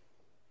been.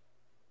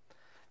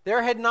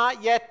 There had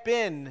not yet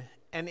been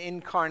an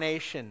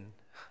incarnation.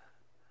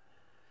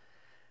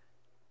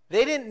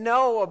 They didn't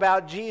know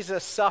about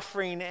Jesus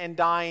suffering and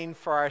dying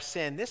for our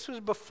sin. This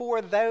was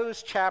before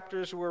those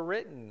chapters were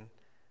written.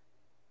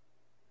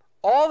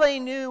 All they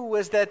knew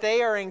was that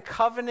they are in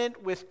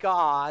covenant with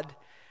God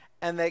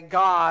and that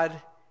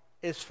God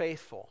is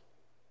faithful.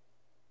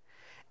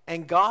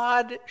 And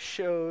God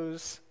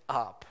shows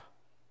up.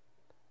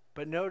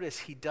 But notice,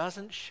 he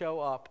doesn't show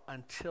up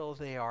until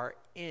they are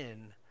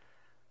in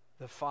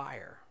the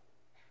fire.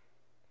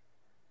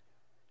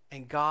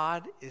 And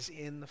God is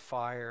in the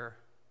fire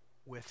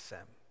with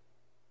them.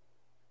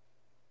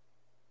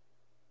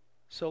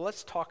 So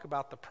let's talk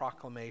about the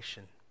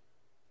proclamation.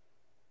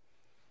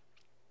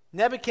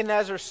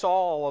 Nebuchadnezzar saw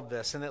all of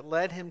this, and it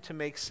led him to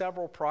make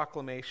several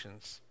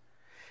proclamations.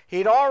 He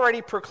had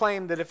already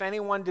proclaimed that if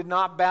anyone did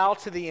not bow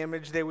to the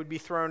image, they would be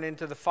thrown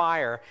into the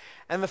fire.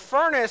 And the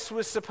furnace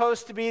was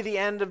supposed to be the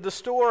end of the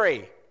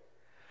story.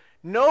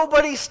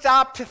 Nobody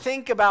stopped to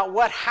think about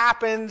what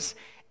happens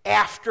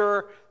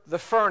after the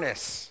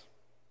furnace.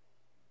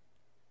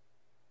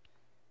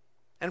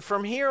 And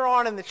from here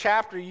on in the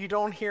chapter, you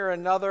don't hear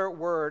another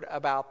word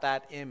about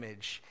that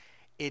image.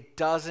 It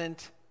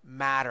doesn't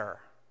matter.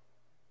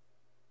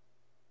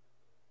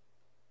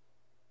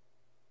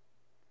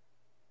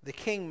 The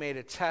king made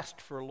a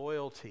test for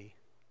loyalty,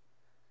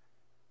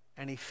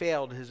 and he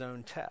failed his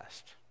own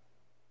test.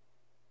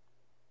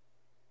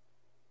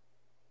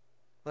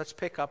 Let's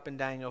pick up in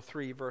Daniel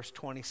 3, verse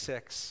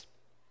 26.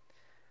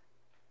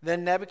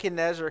 Then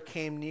Nebuchadnezzar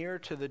came near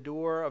to the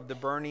door of the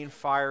burning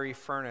fiery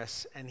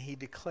furnace, and he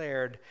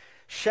declared,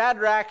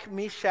 Shadrach,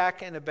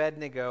 Meshach, and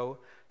Abednego,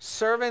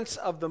 servants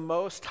of the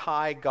Most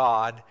High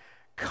God,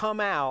 come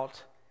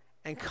out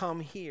and come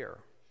here.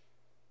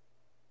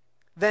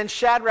 Then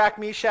Shadrach,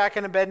 Meshach,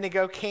 and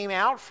Abednego came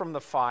out from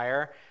the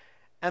fire,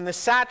 and the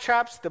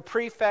satraps, the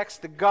prefects,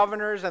 the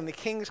governors, and the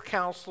king's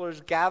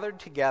counselors gathered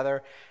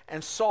together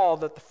and saw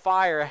that the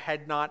fire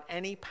had not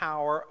any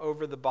power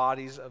over the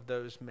bodies of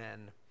those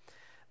men.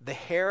 The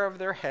hair of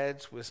their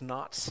heads was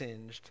not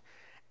singed,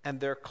 and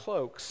their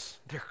cloaks,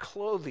 their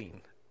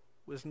clothing,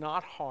 was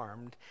not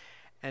harmed,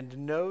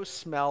 and no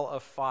smell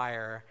of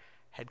fire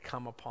had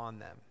come upon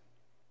them.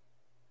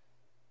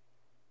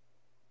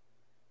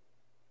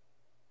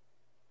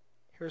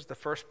 Here's the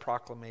first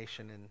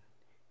proclamation, and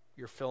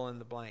you're fill in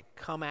the blank.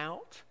 Come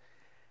out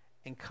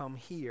and come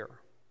here.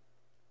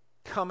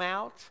 Come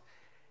out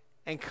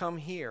and come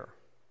here.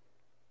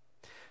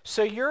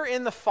 So you're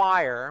in the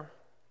fire,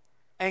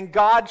 and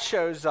God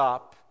shows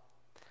up,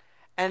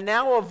 and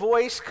now a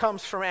voice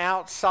comes from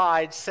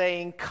outside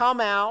saying, come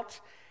out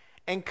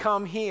and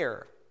come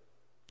here.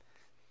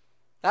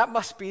 That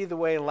must be the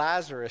way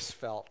Lazarus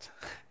felt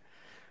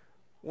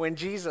when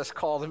Jesus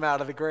called him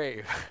out of the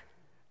grave.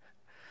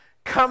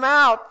 Come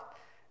out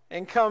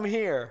and come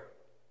here.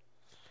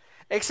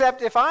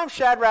 Except if I'm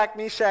Shadrach,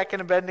 Meshach,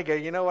 and Abednego,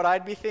 you know what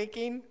I'd be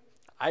thinking?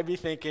 I'd be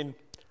thinking,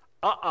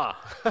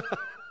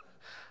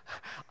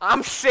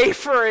 I'm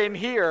safer in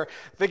here.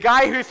 The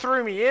guy who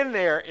threw me in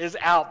there is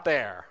out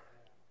there.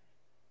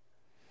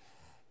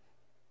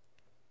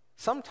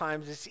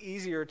 Sometimes it's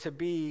easier to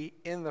be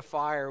in the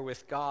fire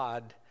with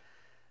God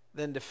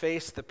than to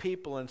face the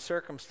people and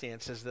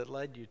circumstances that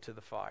led you to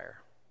the fire.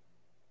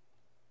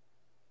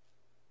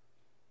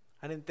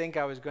 I didn't think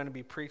I was going to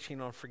be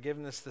preaching on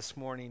forgiveness this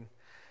morning,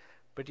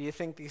 but do you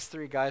think these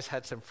three guys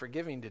had some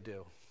forgiving to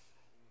do?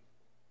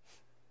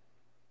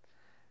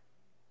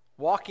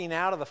 Walking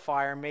out of the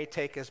fire may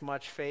take as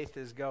much faith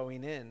as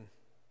going in.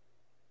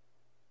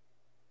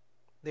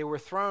 They were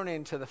thrown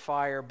into the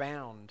fire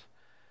bound,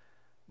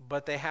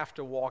 but they have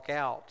to walk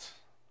out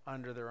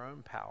under their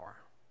own power.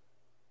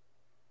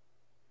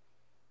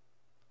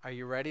 Are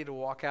you ready to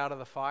walk out of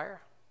the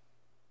fire?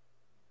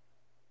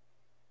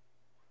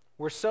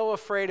 We're so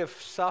afraid of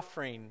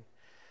suffering,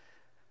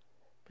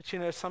 but you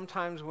know,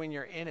 sometimes when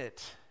you're in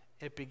it,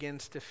 it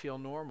begins to feel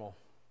normal.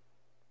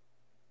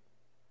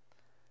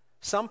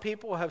 Some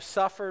people have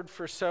suffered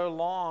for so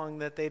long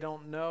that they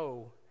don't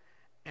know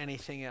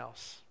anything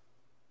else.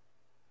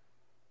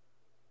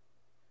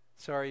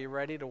 So are you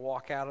ready to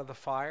walk out of the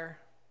fire?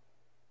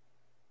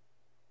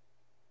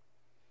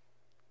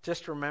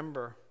 Just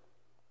remember,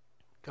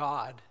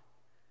 God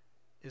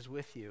is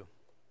with you.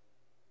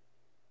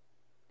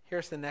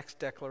 Here's the next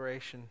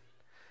declaration.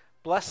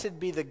 Blessed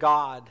be the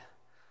God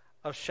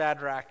of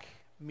Shadrach,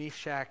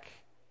 Meshach,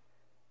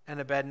 and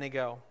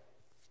Abednego.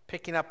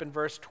 Picking up in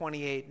verse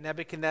 28,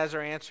 Nebuchadnezzar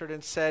answered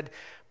and said,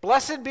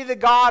 Blessed be the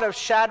God of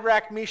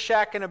Shadrach,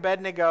 Meshach, and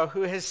Abednego,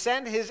 who has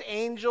sent his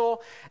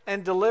angel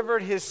and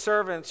delivered his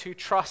servants who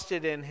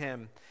trusted in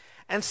him,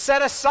 and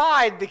set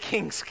aside the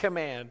king's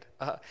command,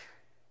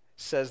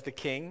 says the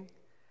king,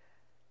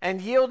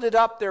 and yielded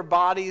up their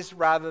bodies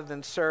rather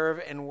than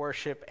serve and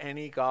worship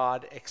any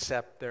god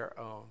except their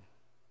own.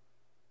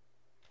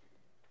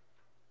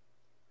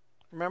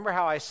 Remember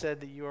how I said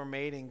that you are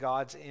made in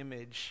God's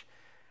image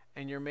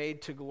and you're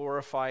made to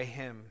glorify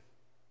him.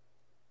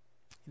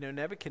 You know,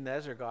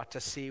 Nebuchadnezzar got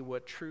to see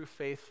what true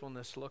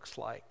faithfulness looks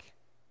like.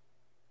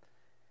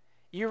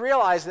 You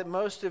realize that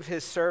most of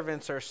his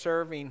servants are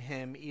serving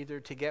him either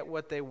to get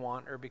what they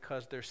want or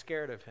because they're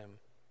scared of him.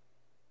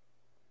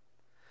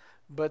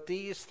 But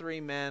these three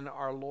men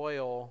are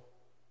loyal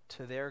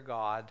to their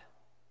God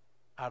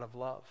out of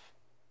love,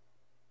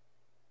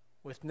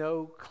 with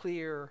no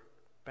clear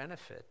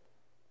benefit.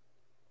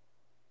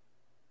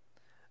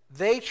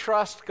 They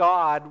trust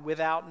God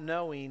without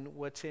knowing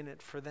what's in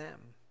it for them.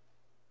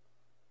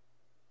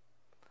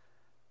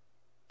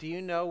 Do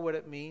you know what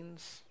it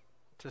means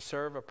to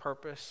serve a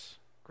purpose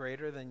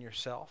greater than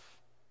yourself?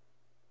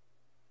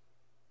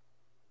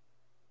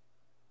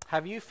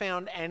 Have you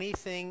found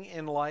anything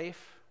in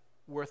life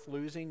worth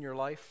losing your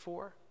life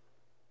for?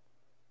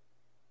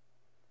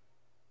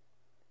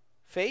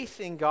 Faith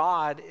in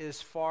God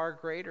is far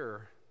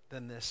greater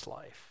than this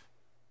life.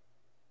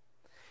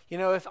 You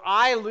know, if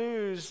I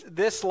lose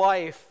this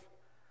life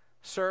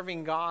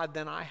serving God,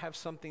 then I have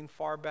something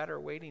far better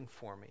waiting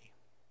for me.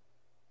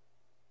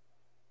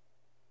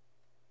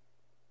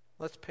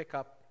 Let's pick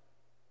up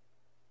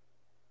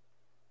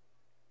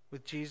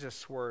with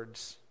Jesus'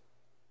 words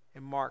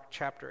in Mark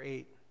chapter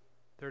 8,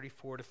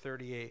 34 to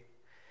 38.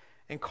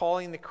 And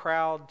calling the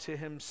crowd to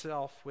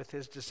himself with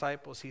his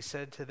disciples, he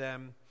said to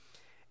them,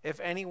 If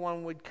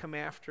anyone would come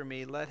after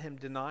me, let him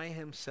deny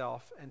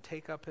himself and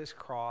take up his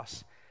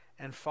cross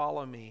and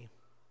follow me.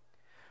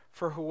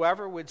 For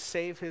whoever would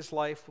save his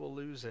life will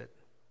lose it,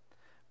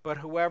 but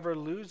whoever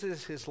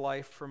loses his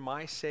life for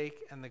my sake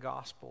and the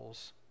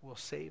gospel's will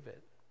save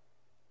it.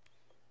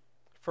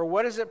 For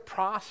what does it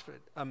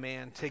profit a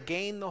man to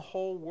gain the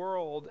whole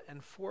world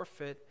and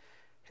forfeit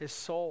his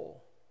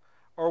soul?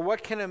 Or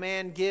what can a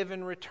man give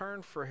in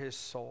return for his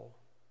soul?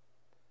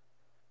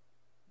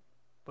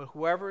 But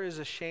whoever is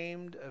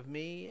ashamed of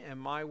me and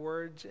my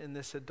words in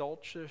this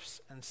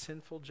adulterous and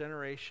sinful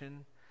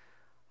generation,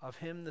 of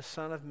him the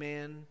Son of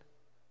Man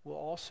will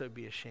also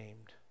be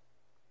ashamed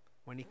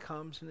when he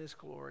comes in his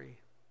glory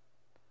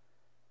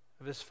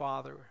of his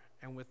Father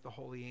and with the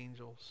holy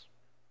angels.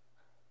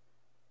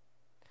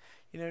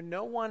 You know,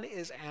 no one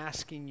is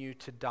asking you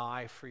to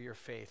die for your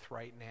faith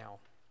right now.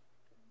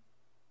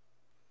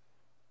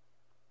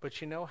 But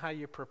you know how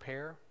you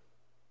prepare?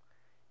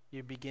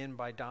 You begin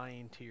by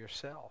dying to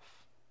yourself.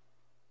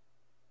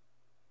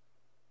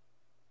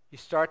 You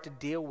start to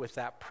deal with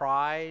that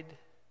pride,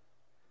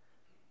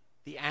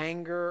 the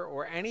anger,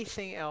 or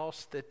anything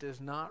else that does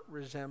not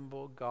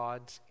resemble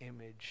God's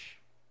image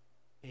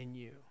in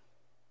you.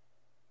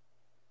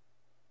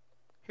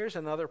 Here's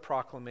another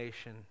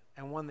proclamation,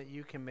 and one that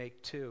you can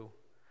make too.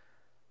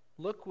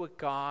 Look what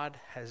God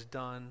has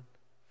done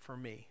for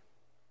me.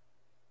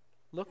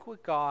 Look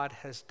what God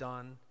has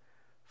done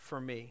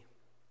for me.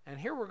 And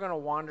here we're going to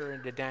wander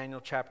into Daniel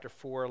chapter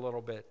 4 a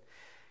little bit.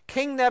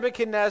 King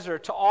Nebuchadnezzar,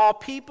 to all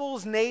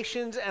peoples,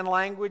 nations, and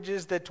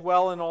languages that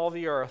dwell in all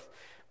the earth,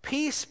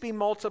 peace be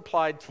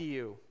multiplied to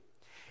you.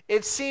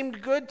 It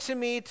seemed good to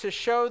me to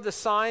show the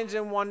signs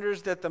and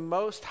wonders that the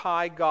Most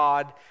High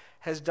God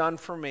has done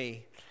for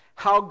me.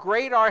 How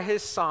great are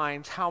his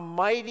signs, how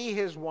mighty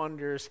his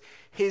wonders.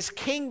 His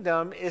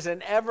kingdom is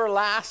an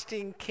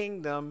everlasting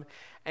kingdom,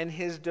 and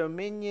his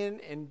dominion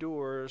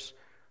endures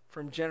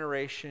from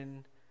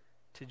generation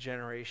to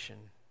generation.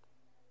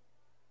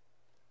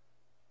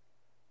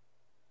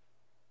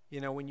 You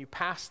know, when you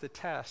pass the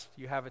test,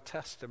 you have a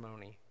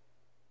testimony.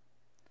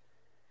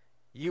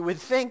 You would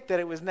think that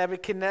it was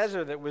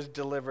Nebuchadnezzar that was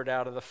delivered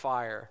out of the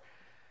fire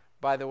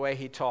by the way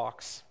he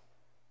talks.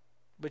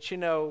 But you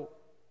know,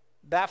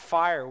 that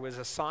fire was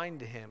assigned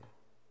to him.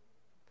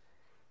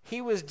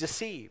 He was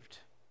deceived.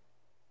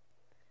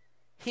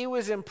 He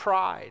was in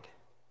pride.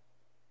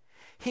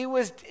 He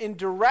was in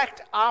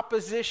direct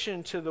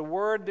opposition to the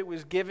word that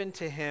was given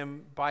to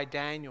him by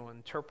Daniel,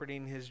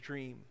 interpreting his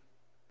dream.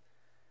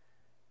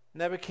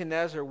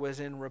 Nebuchadnezzar was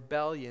in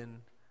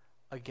rebellion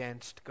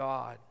against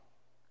God.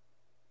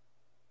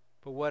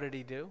 But what did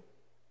he do?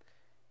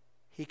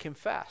 He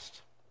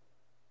confessed.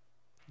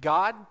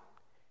 God,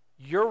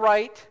 you're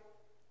right,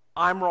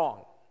 I'm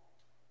wrong.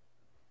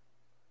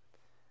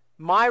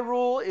 My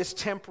rule is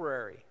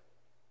temporary,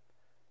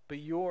 but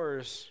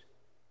yours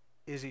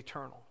is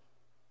eternal.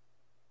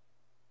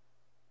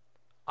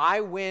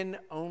 I win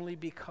only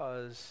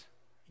because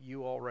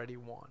you already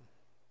won.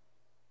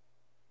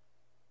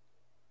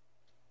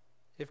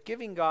 If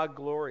giving God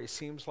glory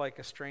seems like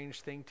a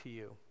strange thing to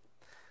you,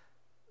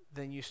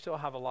 then you still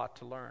have a lot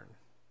to learn.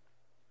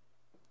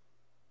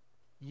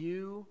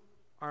 You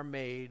are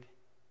made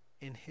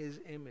in his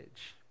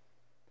image.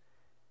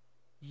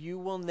 You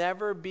will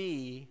never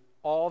be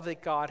all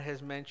that God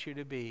has meant you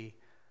to be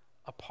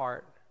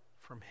apart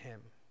from him.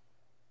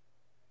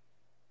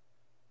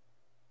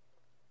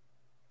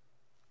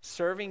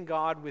 Serving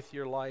God with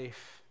your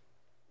life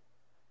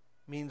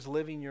means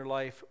living your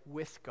life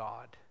with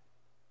God,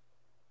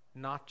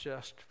 not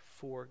just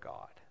for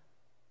God.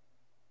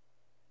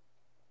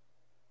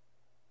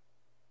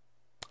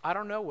 I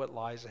don't know what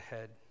lies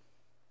ahead.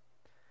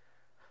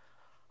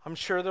 I'm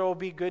sure there will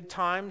be good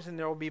times and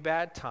there will be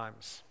bad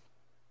times.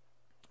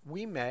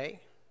 We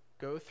may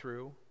go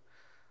through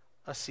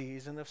a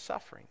season of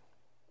suffering.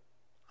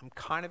 I'm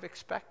kind of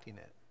expecting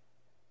it.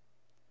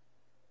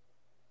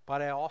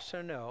 But I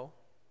also know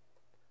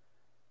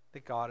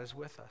that God is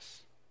with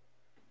us.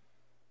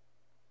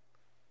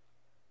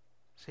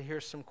 So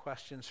here's some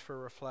questions for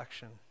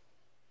reflection.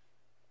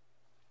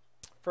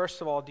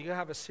 First of all, do you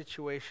have a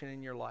situation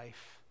in your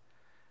life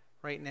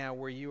right now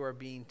where you are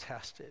being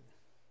tested?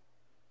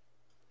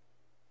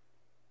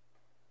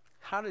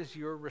 How does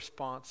your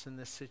response in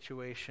this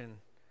situation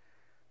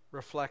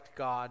reflect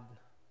God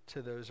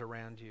to those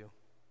around you?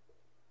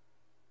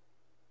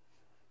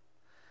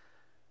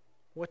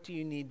 What do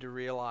you need to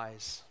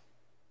realize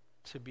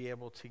to be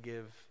able to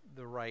give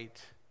the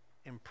right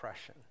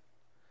impression?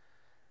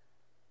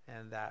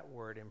 And that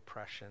word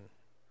impression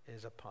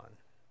is a pun.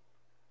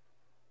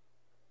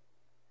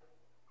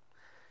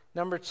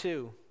 Number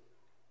 2,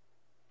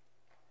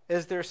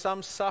 is there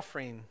some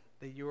suffering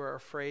that you are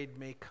afraid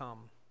may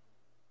come?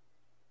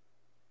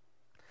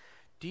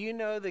 Do you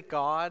know that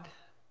God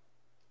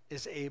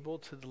is able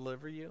to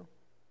deliver you?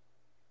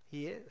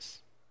 He is.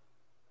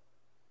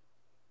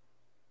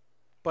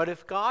 But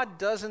if God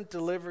doesn't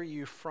deliver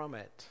you from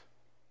it,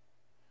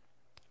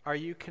 are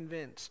you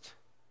convinced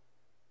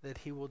that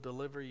he will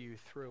deliver you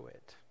through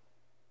it?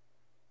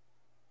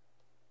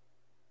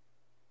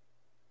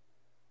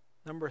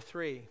 Number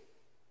 3,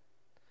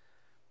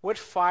 what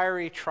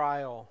fiery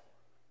trial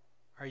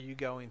are you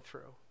going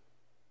through?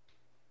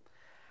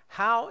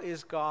 How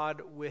is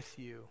God with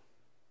you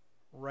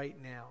right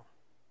now?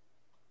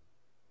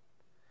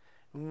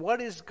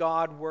 What is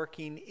God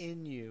working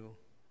in you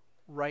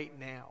right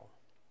now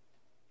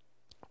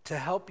to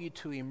help you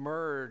to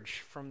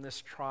emerge from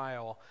this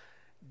trial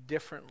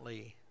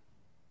differently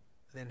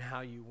than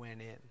how you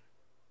went in?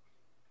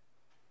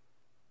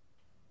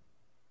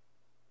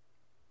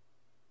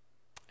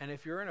 And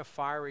if you're in a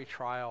fiery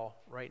trial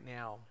right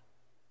now,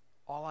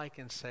 all I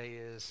can say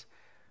is,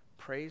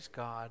 praise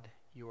God,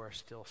 you are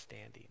still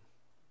standing.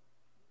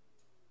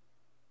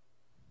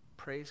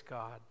 Praise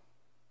God,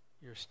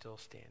 you're still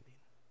standing.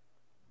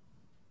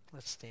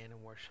 Let's stand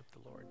and worship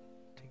the Lord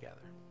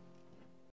together.